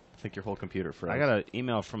have them. I think your whole computer froze. I got an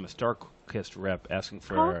email from a Starkist rep asking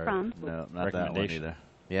for Call a from. No, not that one recommendation. either.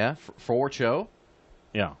 Yeah, for Cho?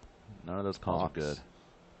 Yeah. None of those calls Ox. are good.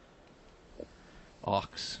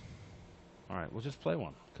 Ox. All right, we'll just play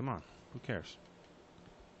one. Come on. Who cares?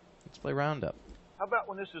 Let's play Roundup. How about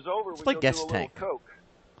when this is over, Let's we play go Guest do a little Tank. Coke?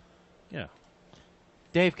 Yeah.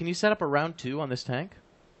 Dave, can you set up a round 2 on this tank?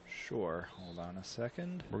 Sure. Hold on a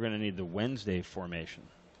second. We're going to need the Wednesday formation.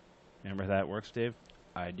 Remember how that works, Dave?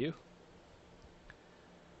 I do.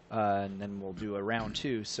 And then we'll do a round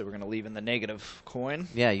 2, so we're going to leave in the negative coin.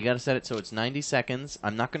 Yeah, you got to set it so it's 90 seconds.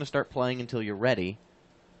 I'm not going to start playing until you're ready.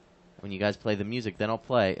 When you guys play the music, then I'll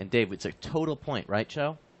play. And Dave, it's a total point, right,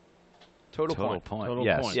 Cho? Total point. Total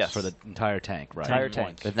yes, points. yes, for the entire tank, right? Entire 10 tank.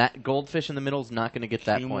 points. And that goldfish in the middle is not going to get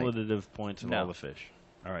that point. Cumulative points of No. all the fish.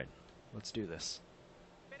 All right. Let's do this.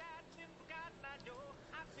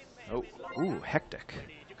 Oh, ooh, hectic.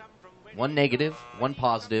 1 negative, 1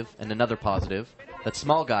 positive, and another positive. That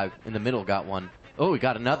small guy in the middle got 1. Oh, he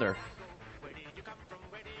got another.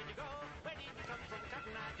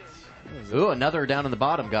 Ooh, another down in the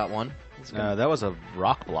bottom got 1. That was a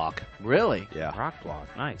rock block. Really? Yeah. Rock block.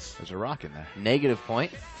 Nice. There's a rock in there. Negative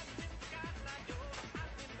point.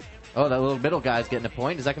 Oh, that little middle guy's getting a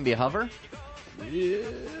point. Is that going to be a hover?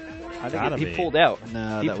 I Gotta think he be. pulled out.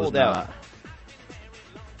 No, he that was pulled out. not.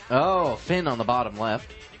 Oh, fin on the bottom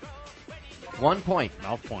left. 1 point.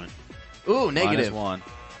 Mouth point. Ooh, negative. -1.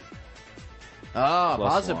 Oh,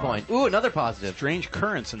 Plus positive 1. point. Ooh, another positive. Strange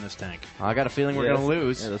currents in this tank. I got a feeling we're going to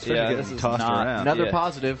lose. Yeah, this fish is getting tossed around. Another Yeah.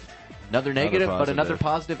 positive. Another negative, but positive. another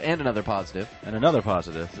positive and another positive. And another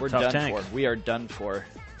positive. We're Tough done tank. for. We are done for.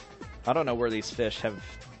 I don't know where these fish have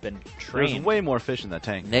been There's trained. way more fish in that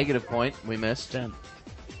tank. Negative point. We missed. 10.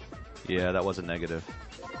 Yeah, that was a negative.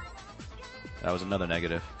 That was another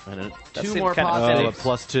negative. And That two seems more kind of positives. Oh,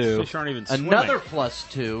 +2. Fish aren't even swimming. Another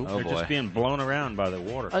 +2. Oh, They're boy. just being blown around by the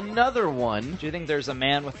water. Another one. Do you think there's a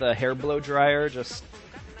man with a hair blow dryer just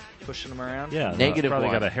pushing them around? Yeah, Negative probably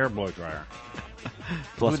 1. got a hair blow dryer.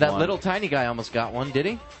 Ooh, that +1. little tiny guy almost got one, did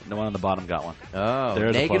he? The one on the bottom got one. Oh,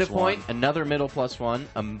 There's a negative +1. point. Another middle +1.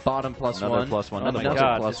 A bottom +1. Another +1. Oh my Another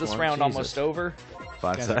God! +1. Is this round almost over?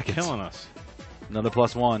 5 Guys are seconds. killing us. Another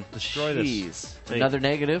 +1. Destroy Jeez. this. Another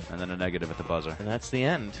negative. And then a negative at the buzzer. And that's the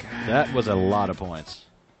end. That was a lot of points.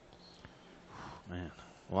 Man.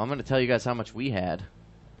 Well, I'm going to tell you guys how much we had.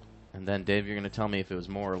 And then, Dave, you're going to tell me if it was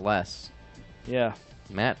more or less. Yeah.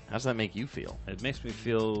 Matt, how does that make you feel? It makes me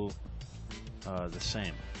feel the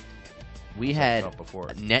same. We as I had felt before.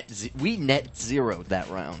 we net zeroed that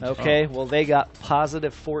round. Okay. Well, they got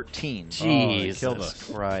positive 14. Jesus killed us.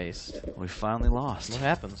 Christ. We finally lost. What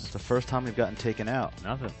happens? It's the first time we've gotten taken out.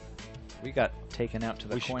 Nothing. We got taken out to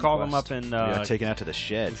the We should coin call them quest. up and We got taken out to the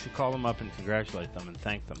shed. we should call them up and congratulate them and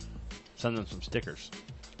thank them. Send them some stickers.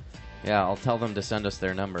 Yeah, I'll tell them to send us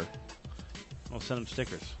their number. We'll send them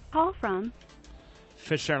stickers. Call from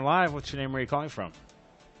FishCenter Live. What's your name? Where are you calling from?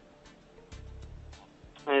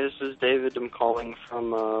 Hi, this is David. I'm calling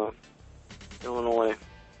from Illinois.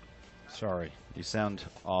 Sorry. You sound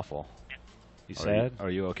awful. You Are sad? Are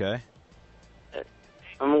you okay?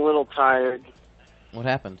 I'm a little tired. What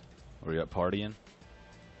happened? Were you up partying?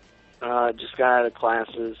 Just got out of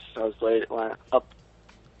classes. I was up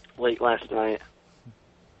late last night.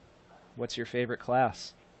 What's your favorite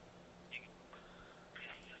class?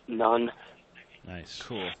 None. Nice.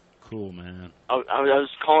 Cool. Cool, man. I was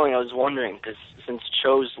calling. I was wondering because since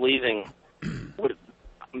Cho's leaving,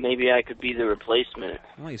 maybe I could be the replacement.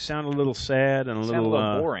 Well, you sound a little sad and a Sound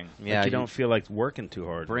little, boring. Yeah, like you you don't feel like working too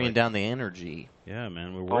hard. Bringing Like- down the energy. Yeah,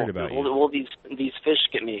 man. We're worried about you. Well, these fish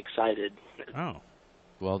get me excited. Oh.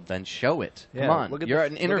 Well, then show it. Yeah, Come on. look at You're the-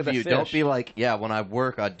 at an look at the interview. Don't fish. be like, yeah, when I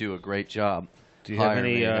work, I do a great job. Do you have Hire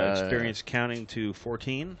any me, experience counting to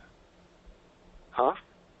 14? Huh?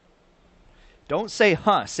 Don't say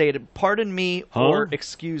 "huh." Say it. Pardon me Huh? or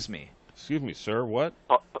excuse me. Excuse me, sir. What?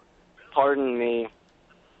 Pardon me.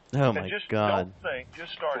 Oh, my Just God. don't think.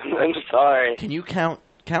 Just start. I'm sorry. Can you count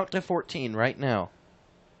to 14 right now?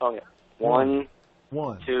 Okay. 1,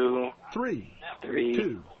 2, 3,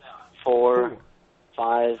 3, 4,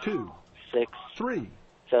 5, 6,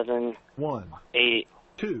 7, 8,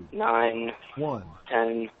 9,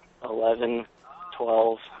 10, 11,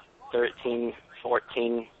 12, 13,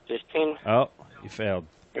 14, 15. Oh, you failed.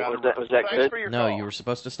 Was that good? No, you were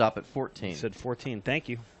supposed to stop at 14. You said 14. Thank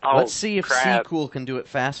you. Oh, Let's see if crap. Seacool can do it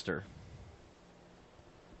faster.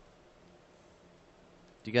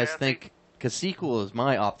 Do you guys think... Because Seacool is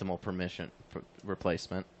my optimal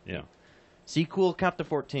replacement. Yeah. Seacool, count to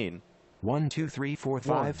 14. 1, 2, 3, 4,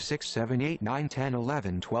 5, 6, 7, 8, 9, 10,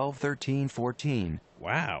 11, 12, 13, 14.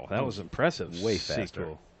 Wow, that was impressive. Way faster.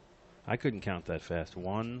 Sequel. I couldn't count that fast.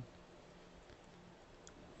 1,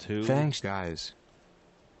 2. Thanks, guys.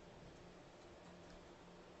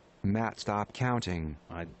 Matt, stop counting.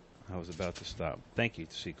 I was about to stop. Thank you,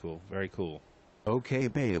 Sequel. Very cool. Okay,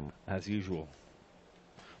 babe. As usual.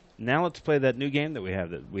 Now let's play that new game that we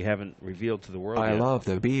have that we haven't revealed to the world I yet. love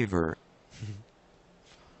the beaver.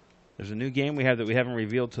 There's a new game we have that we haven't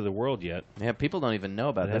revealed to the world yet. Yeah, people don't even know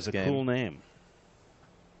about It has this a game. cool name.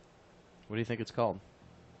 What do you think it's called?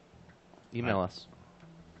 Email us.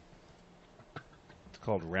 It's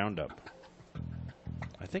called Roundup.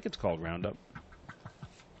 I think it's called Roundup.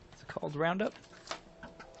 Is it called Roundup?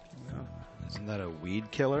 Isn't that a weed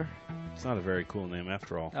killer? It's not a very cool name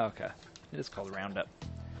after all. Oh, okay. It is called Roundup.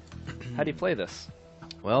 How do you play this?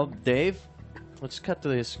 Well, Dave, let's cut to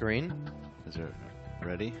his screen. Is it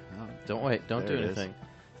ready? Oh, Don't wait. Don't do there it is. anything.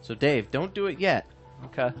 So, Dave, don't do it yet.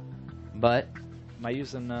 Okay. But Am I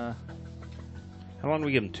using How long do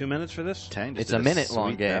we give them? 2 minutes for this? 10. it's a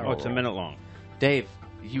minute-long game. Oh, it's a minute long. Dave,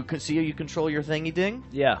 you can see how you control your thingy ding?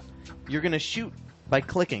 Yeah. You're going to shoot by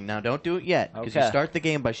clicking. Now, don't do it yet. Because you Okay. start the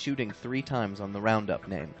game by shooting 3 times on the Roundup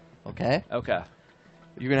name. Okay? Okay.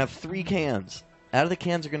 You're going to have 3 cans. Out of the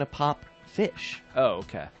cans are going to pop fish. Oh,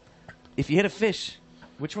 okay. If you hit a fish,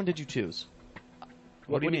 which one did you choose?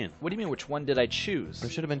 What do you mean? What do you mean? Which one did I choose? There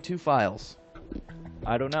should have been 2 files.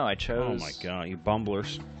 I don't know. I Oh chose. my god, you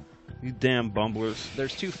bumblers. You damn bumblers.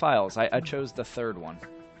 There's 2 files. I chose the third one.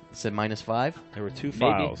 It said -5? There were 2 Maybe.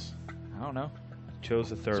 files. I don't know. Chose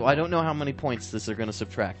the third So one. I don't know how many points this are going to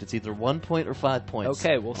subtract. It's either 1 point or 5 points.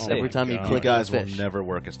 Okay, we'll see. Every time you You click guys the will fish. never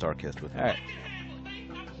work at StarKist with me. All right.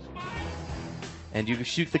 And you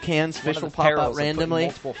shoot the cans, One fish of will the pop perils out of putting randomly.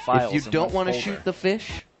 multiple files If you in don't one want to folder. shoot the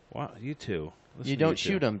fish, Wow, you two. Listen you to don't two.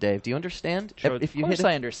 shoot them, Dave. Do you understand? Show- If you Of course hit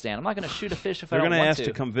I it, understand. I'm not going to shoot a fish if They're I don't going to want ask to.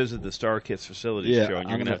 to come visit the StarKist facilities Yeah, show, and I'm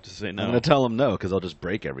you're going to gonna- have to say no. I'm going to tell them no because I'll just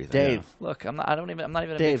break everything. Dave, Look, I'm not even a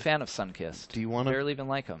big Dave, fan of Sunkissed. do you want to? Barely even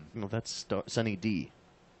like him. No, that's Sunny D.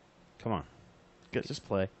 Come on. Just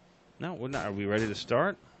play. No, we're not. Are we ready to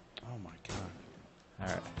start? Oh, my God. All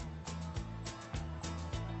right.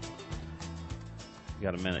 You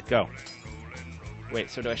got a minute. Go. Wait,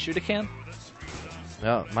 so do I shoot a can?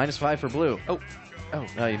 No, -5 for blue. Oh.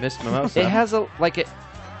 No, you missed Mimosa. It has a, like, it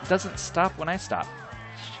doesn't stop when I stop.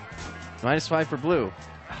 -5 for blue.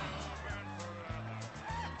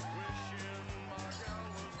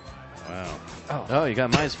 Wow. Oh, you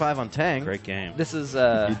got -5 on Tang. Great game. This is,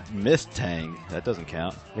 You missed Tang. That doesn't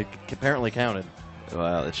count. It apparently counted.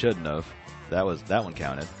 Well, it shouldn't have. That one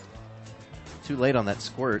counted. Too late on that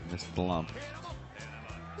squirt. Missed the lump.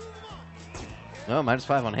 No,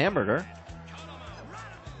 -5 on hamburger.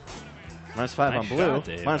 -5 on Nice blue. shot,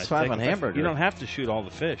 Dave. -5 on hamburger. You don't have to shoot all the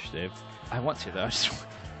fish, Dave. I want to, though.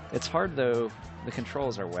 It's hard, though. The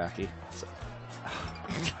controls are wacky. So,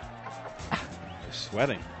 You're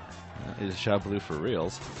sweating. You just shot blue for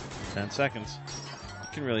reals. 10 seconds. You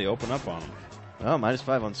can really open up on them. Oh,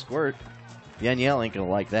 -5 on squirt. Yaniel ain't gonna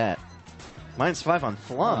like that. -5 on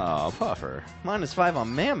flump. Oh, puffer. -5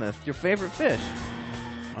 on mammoth. Your favorite fish.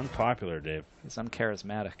 Unpopular, Dave. he's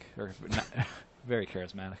uncharismatic. Or not, very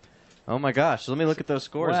charismatic. Oh my gosh. Let me look at those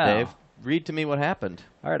scores, Wow. Dave. Read to me what happened.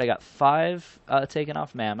 All right, I got 5 taken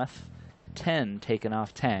off Mammoth, 10 taken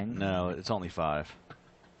off Tang. No, it's only 5.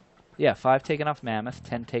 Yeah, 5 taken off Mammoth,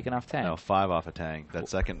 10 taken off Tang. No, 5 off a Tang. That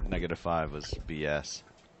second -5 was BS.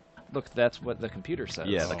 Look, that's what the computer says.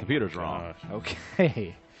 Yeah, the computer's wrong.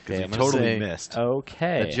 Okay. Because you I'm gonna totally say- missed.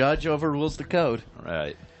 Okay. The judge overrules the code.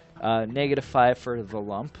 Right. -5 for the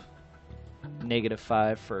lump.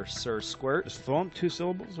 -5 for Sir Squirt. Is Thump 2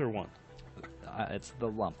 syllables or 1? It's the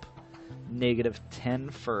lump. -10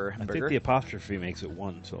 for I Hamburger. think the apostrophe makes it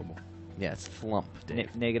 1 syllable. Yeah, it's flump, Dave.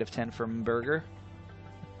 -10 for Hamburger.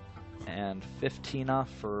 And 15 off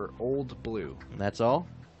for Old Blue. That's all?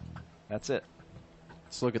 That's it.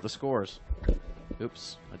 Let's look at the scores.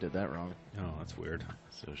 Oops, I did that wrong. Oh, that's weird.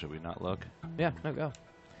 So should we not look? Yeah, no, go.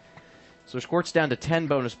 So Squirt's down to 10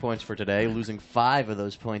 bonus points for today, losing 5 of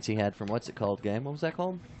those points he had from what's it called game? What was that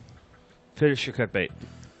called? Finish your cut bait.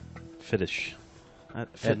 Finish.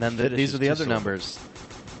 And then these are the other numbers.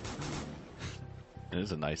 It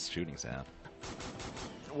is a nice shooting sound.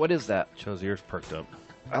 What is that? Shows ears perked up.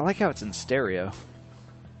 I like how it's in stereo.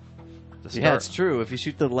 Yeah, it's true. If you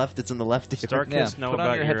shoot to the left, it's in the left ear. StarKist know put on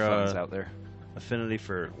about your your headphones out there. affinity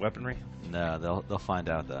for weaponry? No, they'll find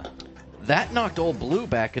out though. That knocked Old Blue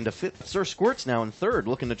back into 5th. Sir Squirt's now in 3rd,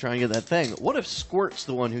 looking to try and get that thing. What if Squirt's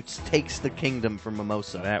the one who takes the kingdom from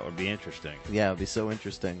Mimosa? That would be interesting. Yeah, it would be so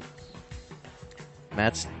interesting.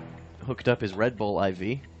 Matt's hooked up his Red Bull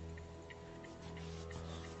IV.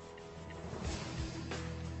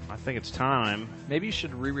 I think it's time. Maybe you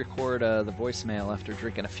should re-record the voicemail after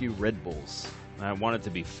drinking a few Red Bulls. I want it to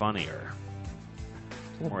be funnier.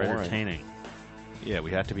 a little More boring. entertaining. Yeah,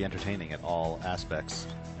 we have to be entertaining at all aspects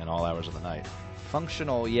and all hours of the night.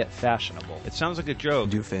 Functional yet fashionable. It sounds like a joke.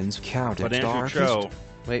 Do fins count But at Andrew StarKist?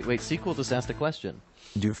 Cho, Wait, sequel just asked a question.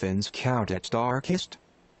 Do fins count at StarKist?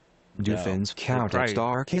 Do No. fins count They're at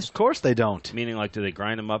probably- StarKist? Of course they don't. meaning like, do they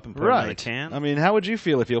grind them up and put them in a Right. can? I mean, how would you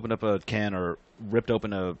feel if you opened up a can or ripped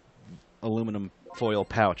open a aluminum foil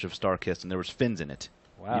pouch of StarKist and there was fins in it?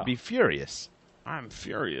 Wow. You'd be furious. I'm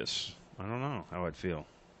furious. I don't know how I'd feel.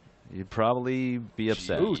 You'd probably be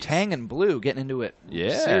upset. Ooh, Tang and Blue getting into it.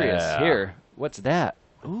 Yeah. Serious here. What's that?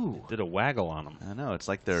 Ooh. Did a waggle on them. I know. It's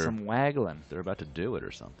like they're Some waggling. they're about to do it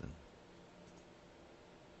or something.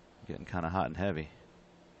 Getting kind of hot and heavy.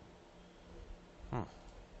 Huh.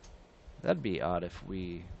 That'd be odd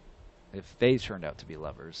if they turned out to be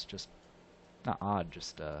lovers. Just not odd,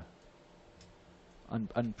 just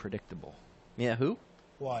unpredictable. Yeah, who?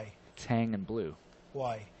 Why? Tang and Blue.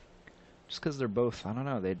 Why? Just because they're both, I don't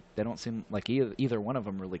know, they don't seem like either one of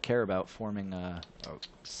them really care about forming a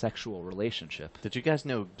sexual relationship. Did you guys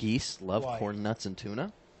know geese love Why? corn nuts and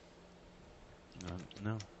tuna?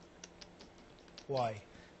 No. Why?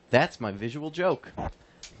 That's my visual joke.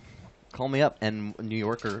 Call me up. And New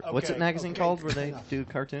Yorker, what's Okay, it magazine okay, called where they enough. do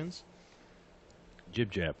cartoons? Jib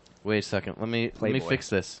jab. Wait a second. Let me Playboy. fix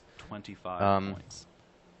this. 25 points.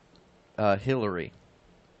 Hillary.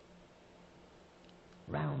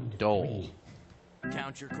 Round Dole.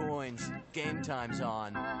 Count your coins. Game time's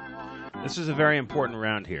on. This is a very important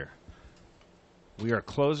round here. We are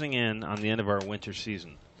closing in on the end of our winter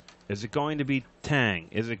season. Is it going to be Tang?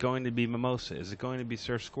 Is it going to be Mimosa? Is it going to be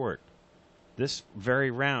Surf Squirt? This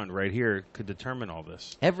very round right here could determine all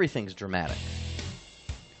this. Everything's dramatic.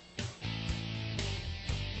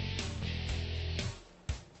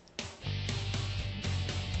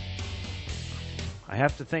 I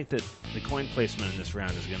have to think that the coin placement in this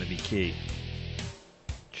round is going to be key.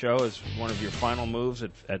 Cho, as one of your final moves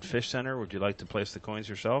at FishCenter, would you like to place the coins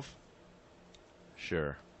yourself?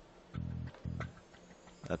 Sure.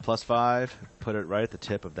 That +5, put it right at the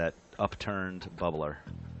tip of that upturned bubbler.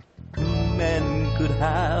 Men could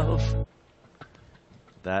have.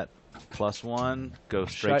 That +1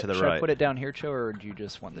 goes straight to the should right. I put it down here, Cho, or do you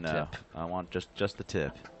just want the No, tip? I want just the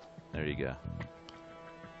tip. There you go.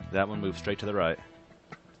 That one moves straight to the right.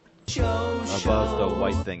 Above the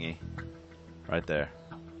white thingy. Right there.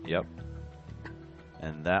 Yep.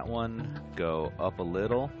 And that one, go up a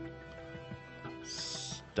little.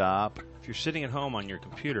 Stop. If you're sitting at home on your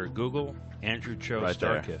computer, Google Andrew Cho Right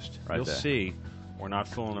there. Starkist. Right You'll there. see we're not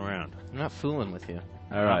fooling around. I'm not fooling with you.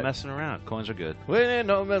 All We're right. not messing around. Coins are good. We ain't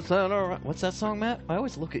no messing around. What's that song, Matt? I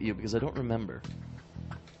always look at you because I don't remember.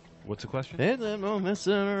 What's the question? Ain't no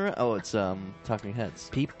messing around. Oh, it's Talking Heads.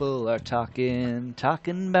 People are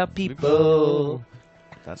talking about people.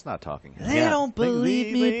 That's not talking. They don't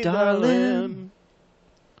believe me, darling.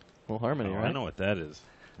 Well, harmony, Oh, right? I know what that is.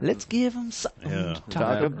 Let's give them something Yeah. to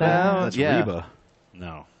talk about. That's Yeah. Reba.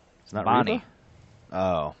 No. It's not Bonnie. Reba?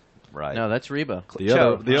 Oh, right. No, that's Reba.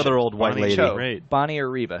 The other old white Bonnie lady. Cho. Great. Bonnie or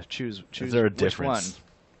Reba? Choose Is there a which difference? one.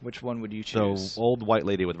 Which one would you The choose? old white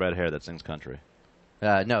lady with red hair that sings country.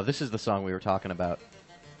 No, this is the song we were talking about.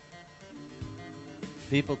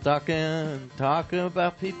 People talking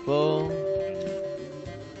about people.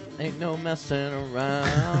 Ain't no messing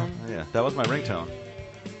around. Yeah, that was my ringtone.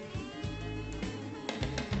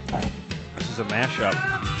 This is a mashup.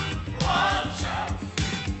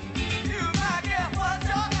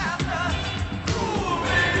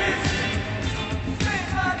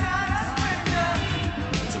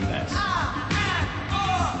 It's a mess.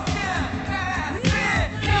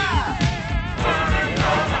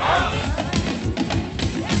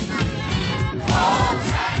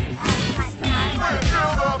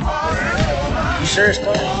 You sure it's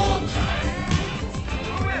close?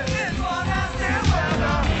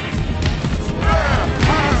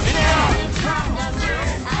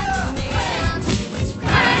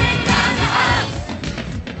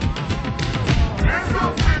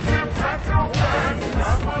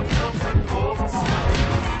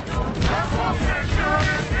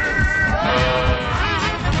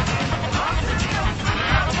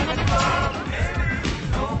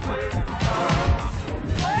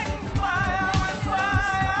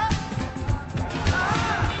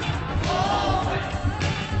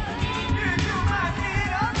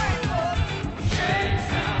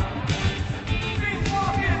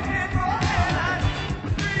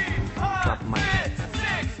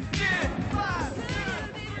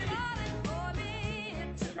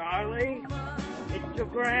 Charlie, it's your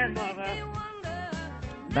grandmother.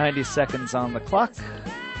 90 seconds on the clock.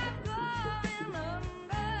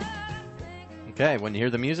 Okay, when you hear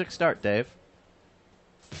the music, start, Dave.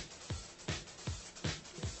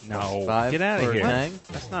 No. Five Get out for of here. Tang.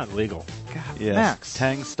 That's not legal. God, Yes. Max.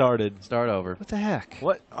 Tang started. Start over. What the heck?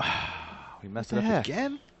 What? We messed What it the up heck?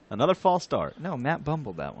 again? Another false start. No, Matt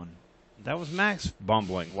bumbled that one. That was Max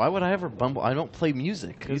bumbling. Why would I ever bumble? I don't play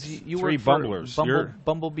music. Because you three work for bumblers.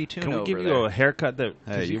 Bumblebee Tune Can we over give you there. a haircut that?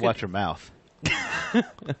 Hey, 'cause you could- watch your mouth.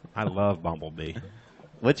 I love Bumblebee.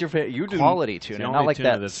 What's your favorite? You do quality It's the tuna, only not like tuna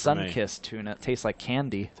that that's for me. Sunkissed tuna. It tastes like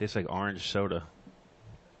candy. Tastes like orange soda.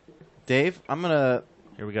 Dave, I'm gonna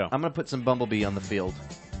Here we go. put some Bumblebee on the field.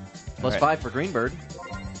 Plus Right. 5 for Greenbird.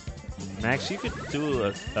 Max, you could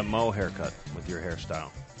do a Mo haircut with your hairstyle.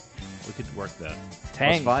 We could work that.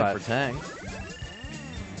 Tang Plus 5 for Tang.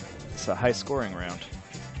 It's a high scoring round.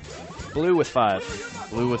 Blue with 5.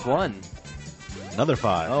 Blue with 1. Another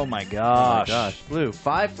 5. Oh my Oh gosh. my gosh. Blue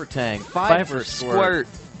 5 for Tang. 5 for for Squirt.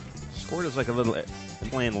 Squirt is like a little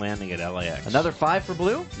plane landing at LAX. Another 5 for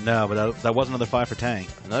Blue. No, but that was another 5 for Tang.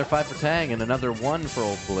 Another 5 for Tang, and another 1 for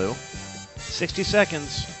Old Blue. 60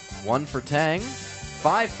 seconds. 1 for Tang.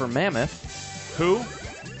 5 for Mammoth. Who?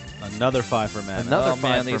 Another 5 for Mammoth. Another Oh 5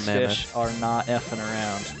 man, for these Mammoth. fish are not effing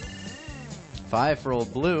around. 5 for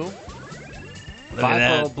Old Blue. Look 5 at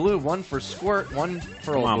for that. Old Blue. 1 for Squirt. 1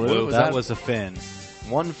 for Come Old on, Blue. Blue. Was That was a fin.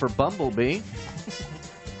 1 for Bumblebee.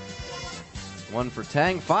 1 for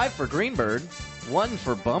Tang, 5 for Greenbird, 1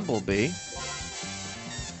 for Bumblebee,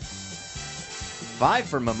 5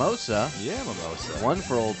 for Mimosa. Yeah, Mimosa. 1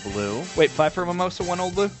 for Old Blue. Wait, 5 for Mimosa, 1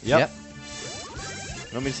 Old Blue? Yep.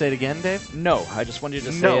 You want me to say it again, Dave? No, I just wanted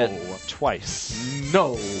you to say it twice.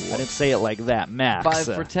 No. I didn't say it like that, Max.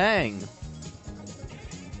 5 for Tang.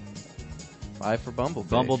 5 for Bumblebee.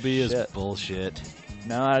 Bumblebee is bullshit.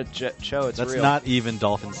 No, Cho, it's That's real. not even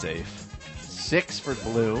dolphin safe. 6 for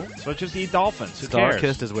Blue. So just eat dolphins. Who cares?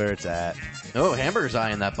 Starkist is where it's at. Oh, Hamburger's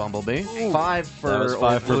eyeing that Bumblebee. 5 for That was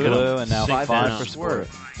 5 for Blue, and now 5 for Squirt.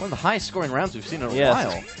 One of the highest scoring rounds we've seen in a Yes,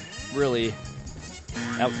 while. really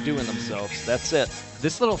outdoing themselves. That's it.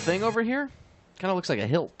 This little thing over here kind of looks like a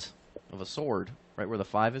hilt of a sword, right where the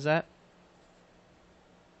 5 is at.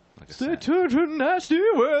 Stay tuned for nasty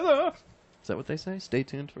weather. Is that what they say? Stay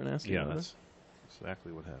tuned for nasty weather? Yeah, that's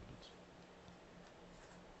exactly what happens.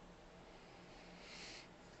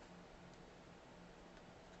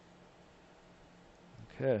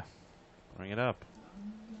 Okay. Bring it up.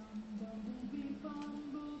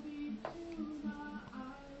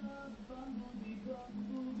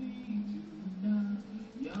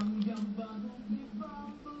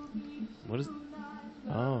 What is...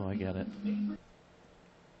 Oh, I get it. We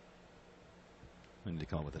need to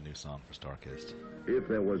come up with a new song for Starkist. If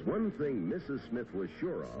there was one thing Mrs. Smith was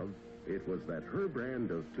sure of, it was that her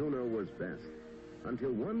brand of tuna was best.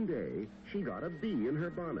 Until one day, she got a bee in her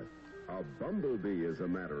bonnet. A bumblebee, as a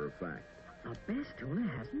matter of fact. The best tuna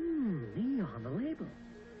has bee on the label.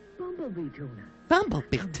 Bumblebee tuna.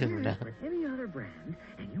 Bumblebee Compare it with any other brand,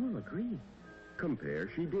 and you will agree. Compare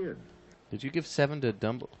she did. Did you give 7 to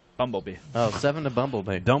Bumblebee? Oh, 7 to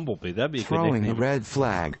Bumblebee. Bumblebee, that'd be a good Throwing a nickname. red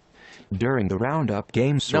flag. During the roundup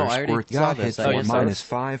game, Sir I already Squirt saw got this. hit Oh, for you saw minus this?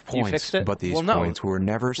 5 You points, fixed it? but these Well, no. points were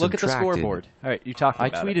never Look at subtracted. the scoreboard. All right, you talked I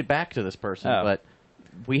about tweeted back to this person, Oh. but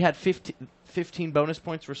we had 15 bonus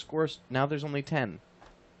points for scores. Now there's only 10.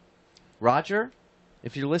 Roger,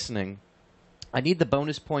 if you're listening, I need the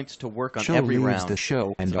bonus points to work on Show every leaves round. the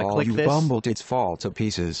show, and So if I all click you this- bumbled its fall to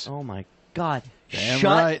pieces. Oh my God! Damn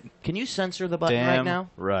Shut! right. Can you censor the button Damn right now?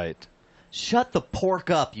 right. Shut the pork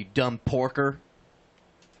up, you dumb porker!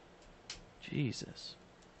 Jesus.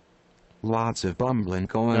 Lots of bumbling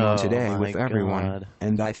going on Oh, today my with everyone, God.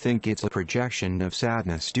 and I think it's a projection of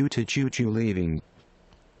sadness due to Choo Choo leaving.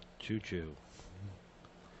 Choo choo.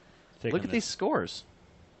 Look at these scores.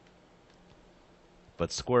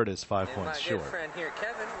 But Squirt is 5 And points my short. good friend here,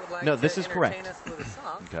 Kevin, would like No, to this is correct. entertain us with a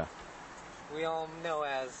song Okay. we all know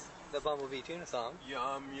as the Bumblebee Tuna song.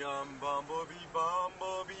 Yum yum bumblebee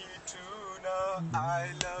bumblebee tuna. I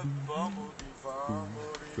love bumblebee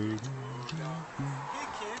tuna.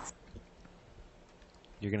 Hey kids.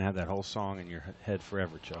 You're gonna have that whole song in your head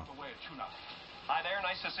forever, Joe. Hi there,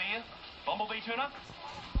 nice to see you. Bumblebee Tuna?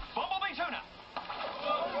 Bumblebee Tuna!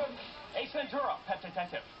 Hey, Ventura, Pet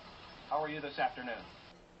Detective. How are you this afternoon?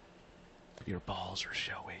 Your balls are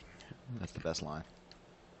showing. That's the best line.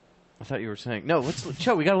 I thought you were saying no.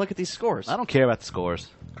 Joe, we got to look at these scores. I don't care about the scores.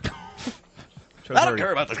 I don't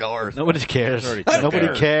care about the scores. Nobody cares. Already Nobody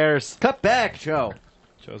checked out. cares. Cut back, Joe.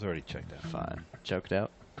 Joe's already checked out. Fine. Choked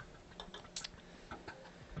out.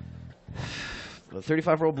 The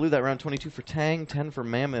 35 roll blue that round. 22 for Tang, 10 for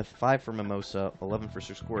Mammoth, 5 for Mimosa, 11 for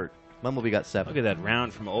Sir Squirt. Bumblebee got 7. Look at that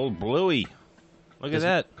round from Old Bluey. Look at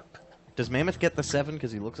that. Does Mammoth get the 7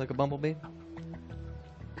 because he looks like a bumblebee?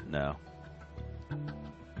 No.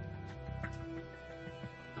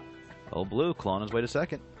 Old Blue clawing his way to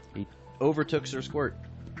second. He overtook Sir Squirt.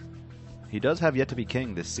 He does have yet to be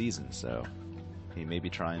king this season, so he may be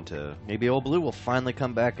trying to... Maybe Old Blue will finally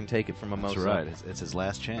come back and take it from Mimosa. That's right. It's his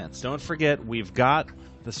last chance. Don't forget, we've got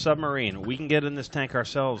the submarine. We can get in this tank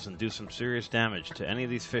ourselves and do some serious damage to any of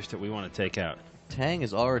these fish that we want to take out. Tang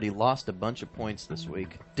has already lost a bunch of points this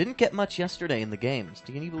week. Didn't get much yesterday in the games.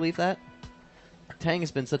 Can you believe that? Tang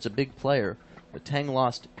has been such a big player, but Tang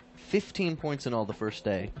lost 15 points in all the first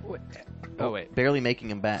day. Oh, wait. Barely making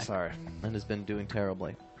him back. Sorry. And has been doing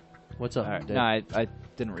terribly. What's up, All right. Dave? No, I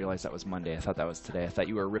didn't realize that was Monday. I thought that was today. I thought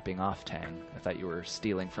you were ripping off Tang. I thought you were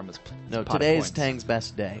stealing from his No, pot of today is points. Tang's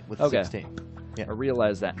best day with Okay. 16. Yeah. I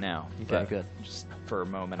realize that now. Okay, but good. Just for a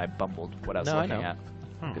moment, I bumbled what I was No, I looking know. at.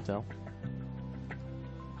 You could tell.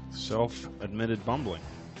 Self-admitted bumbling.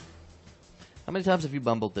 How many times have you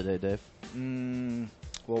bumbled today, Dave?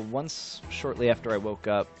 Well, once shortly after I woke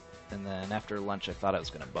up, and then after lunch I thought I was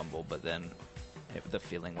going to bumble, but then the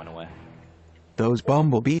feeling went away. Those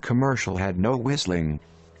Bumblebee commercial had no whistling.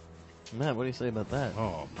 Matt, what do you say about that?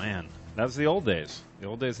 Oh, man. That was the old days. The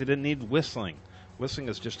old days, they didn't need whistling. Whistling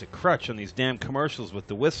is just a crutch on these damn commercials with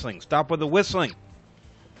the whistling. Stop with the whistling.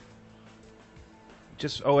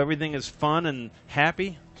 just, everything is fun and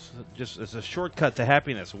happy? Just it's a shortcut to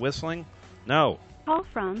happiness. Whistling? No. Call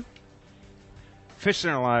from.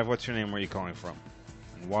 FishCenter Live, what's your name? Where are you calling from?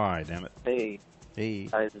 And why, damn it? Hey. Hey.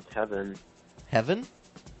 Guys, it's Heaven. Heaven?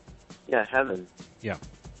 Yeah, Heaven. Yeah.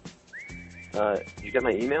 Did you get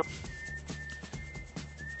my email?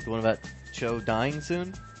 The one about Cho dying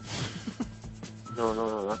soon? No,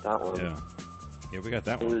 not that one. Yeah. Yeah, we got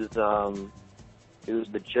that It one. it was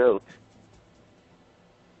the joke.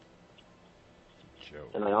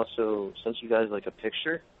 Joke. And I also sent you guys like a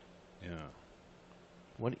picture. Yeah.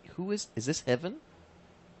 What? Who is this Heaven?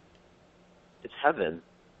 It's Heaven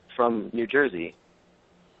from New Jersey.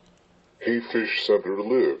 Hey, FishCenter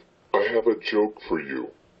Live. I have a joke for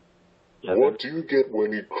you. Yeah, what do you get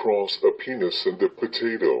when you cross a penis and a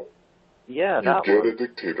potato? Yeah, you that get one. a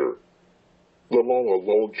dictator. La la la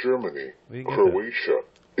la, Germany, Croatia,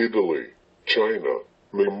 Italy, China,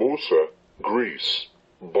 Mimosa, Greece.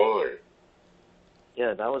 Bye.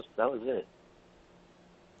 Yeah, that was it.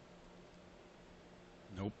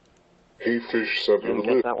 Nope. Hey, FishCenter Didn't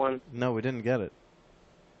get Live. that one? No, we didn't get it.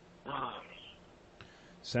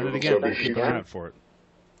 Send it again. We'll keep an eye out for it.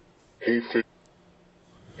 Hey, Fish.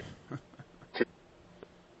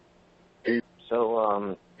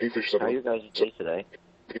 So, hey, FishCenter. how are you guys day today?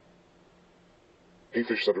 Hey,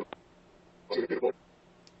 FishCenter. Again,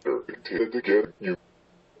 you.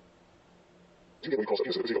 We cross a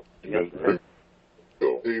penis and a potato.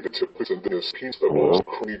 Hey, the tip puts in this piece that was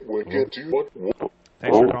creed when get you what?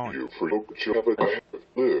 Thanks for calling. You for you have a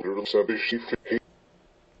live Sunday she.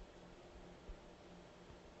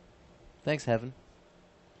 Thanks, Heaven.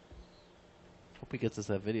 Hope he gets us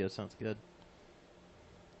that video. Sounds good.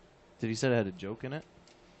 Did you say it had a joke in it?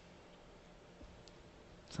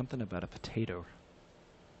 Something about a potato.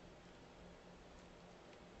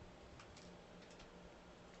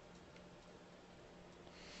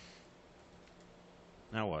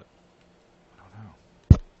 Now what? I don't know.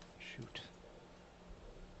 Shoot.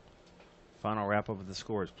 Final wrap-up of the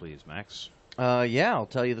scores, please, Max. Yeah, I'll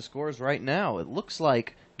tell you the scores right now. It looks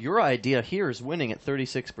like your idea here is winning at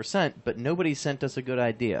 36%, but nobody sent us a good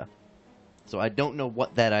idea. So I don't know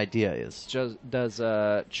what that idea is. Does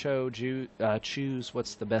Cho choose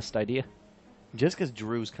what's the best idea? Just because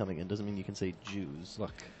Drew's coming in doesn't mean you can say Jews.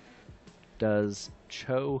 Look. Does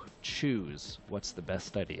Cho choose what's the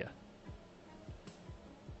best idea?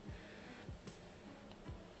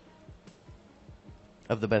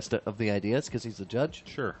 Of the best of the ideas, because he's the judge?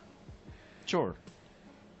 Sure. Sure.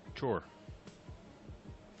 Sure.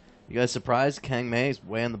 You guys surprised Kang May's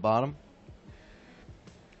way on the bottom?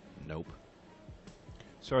 Nope.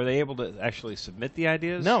 So are they able to actually submit the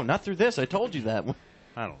ideas? No, not through this. I told you that.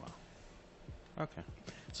 I don't know. Okay.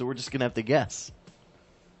 So we're just going to have to guess.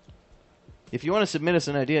 If you want to submit us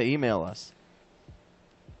an idea, email us.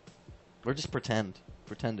 Or just pretend.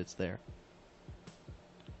 Pretend it's there.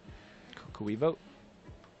 Could we vote?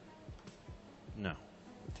 No.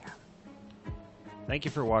 Thank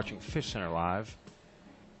you for watching FishCenter Live.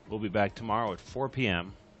 We'll be back tomorrow at 4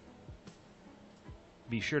 p.m.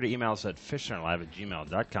 Be sure to email us at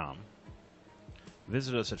fishcenterlive@gmail.com.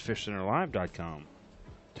 Visit us at fishcenterlive.com.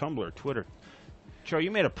 Tumblr, Twitter. Joe,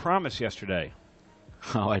 you made a promise yesterday.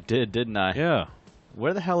 Oh, I did, didn't I? Yeah.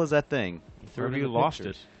 Where the hell is that thing? Or you lost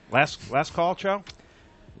it. Last call, Joe?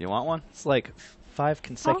 You want one? It's like 5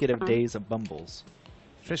 consecutive days of Bumbles.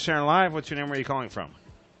 FishCenter Live, what's your name? Where are you calling from?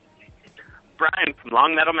 Brian from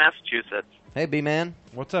Longmeadow, Massachusetts. Hey, B-Man.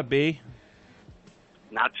 What's up, B?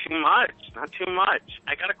 Not too much. Not too much.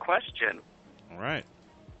 I got a question. All right.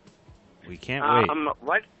 We can't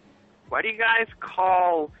wait. Why do you guys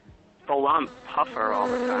call the lump Puffer all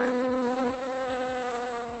the time?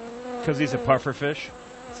 Because he's a puffer fish.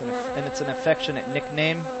 And it's an affectionate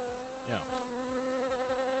nickname. Yeah.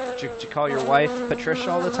 Do you call your wife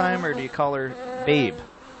Patricia all the time, or do you call her Babe?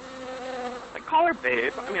 I call her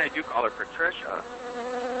Babe. I mean, I do call her Patricia.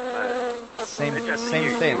 But Same you,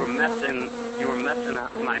 thing. You were messing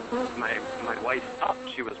up my wife up.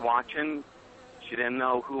 She was watching. She didn't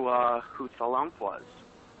know who Thalump was.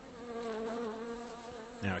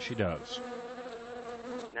 Now she does.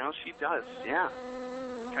 Now she does. Yeah.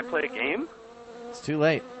 Can I play a game? It's too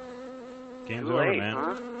late. Game's Too over, late, man.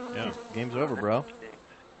 huh? Yeah. Game's over, bro.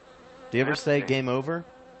 Do you ever say game over?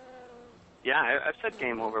 Yeah, I've said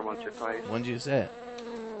game over once or twice. When did you say it?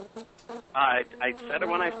 I said it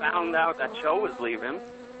when I found out that Cho was leaving.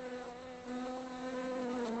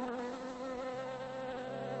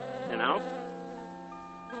 You know?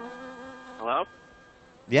 Hello?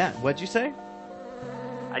 Yeah, what'd you say?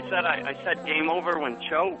 I said game over when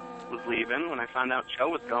Cho was leaving, when I found out Cho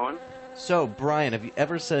was going. So, Brian, have you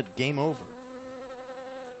ever said game over?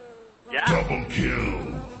 Yeah. Double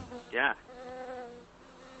kill. Yeah.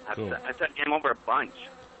 Cool. I said game over a bunch.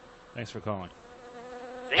 Thanks for calling.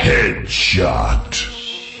 Headshot.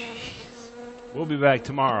 We'll be back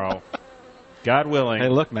tomorrow, God willing. Hey,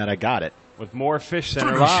 look, Matt, I got it. With more Fish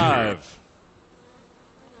Center Live.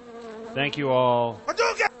 Thank you all.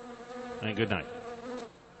 And good night.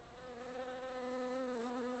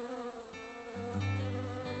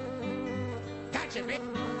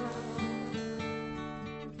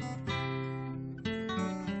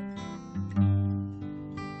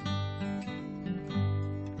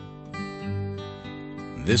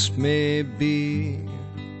 This may be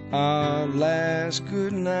our last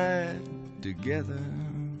good night together.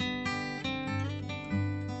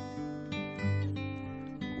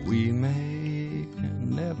 We may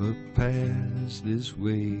never pass this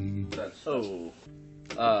way. So,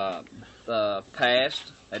 the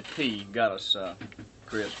past at P got us,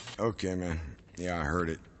 Chris. Okay, man. Yeah, I heard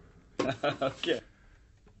it. Okay.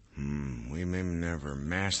 We may never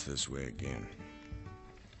mash this way again.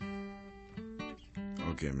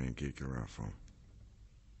 Okay, man, get your right phone.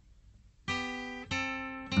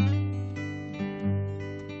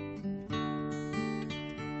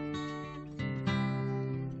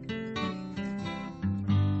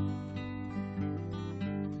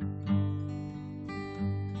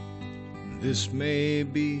 This may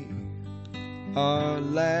be our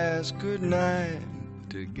last good night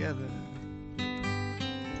together.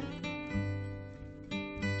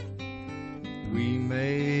 We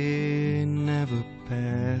may never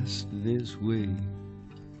pass this way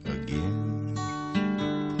again.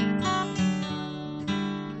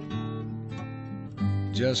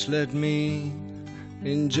 Just let me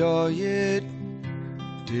enjoy it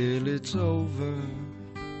till it's over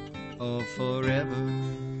or forever.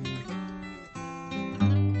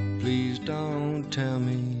 Please don't tell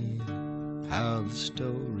me how the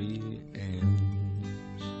story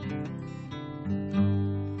ends.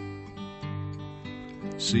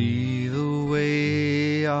 See the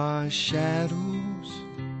way our shadows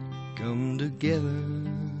come together,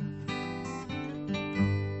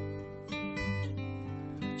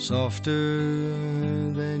 softer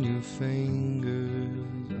than your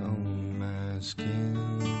fingers on my skin.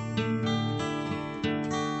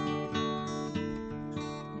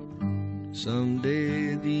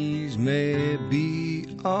 Someday these may be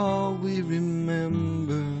all we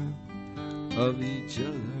remember of each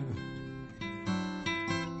other.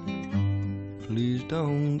 Please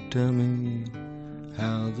don't tell me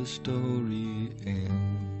how the story ends.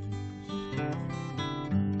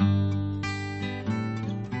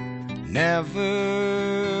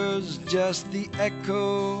 Never's just the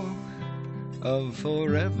echo of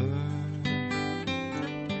forever.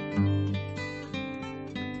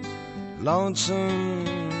 Lonesome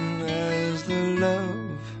as the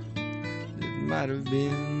love that might have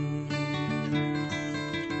been.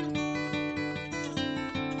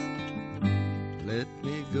 Let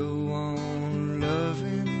me go on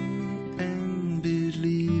loving and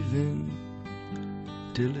believing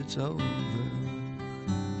till it's over.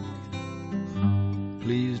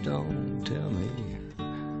 Please don't tell me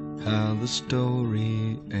how the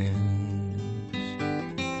story ends.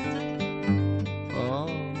 Oh,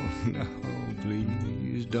 no,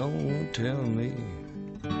 please don't tell me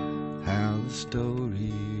how the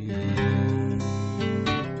story ends.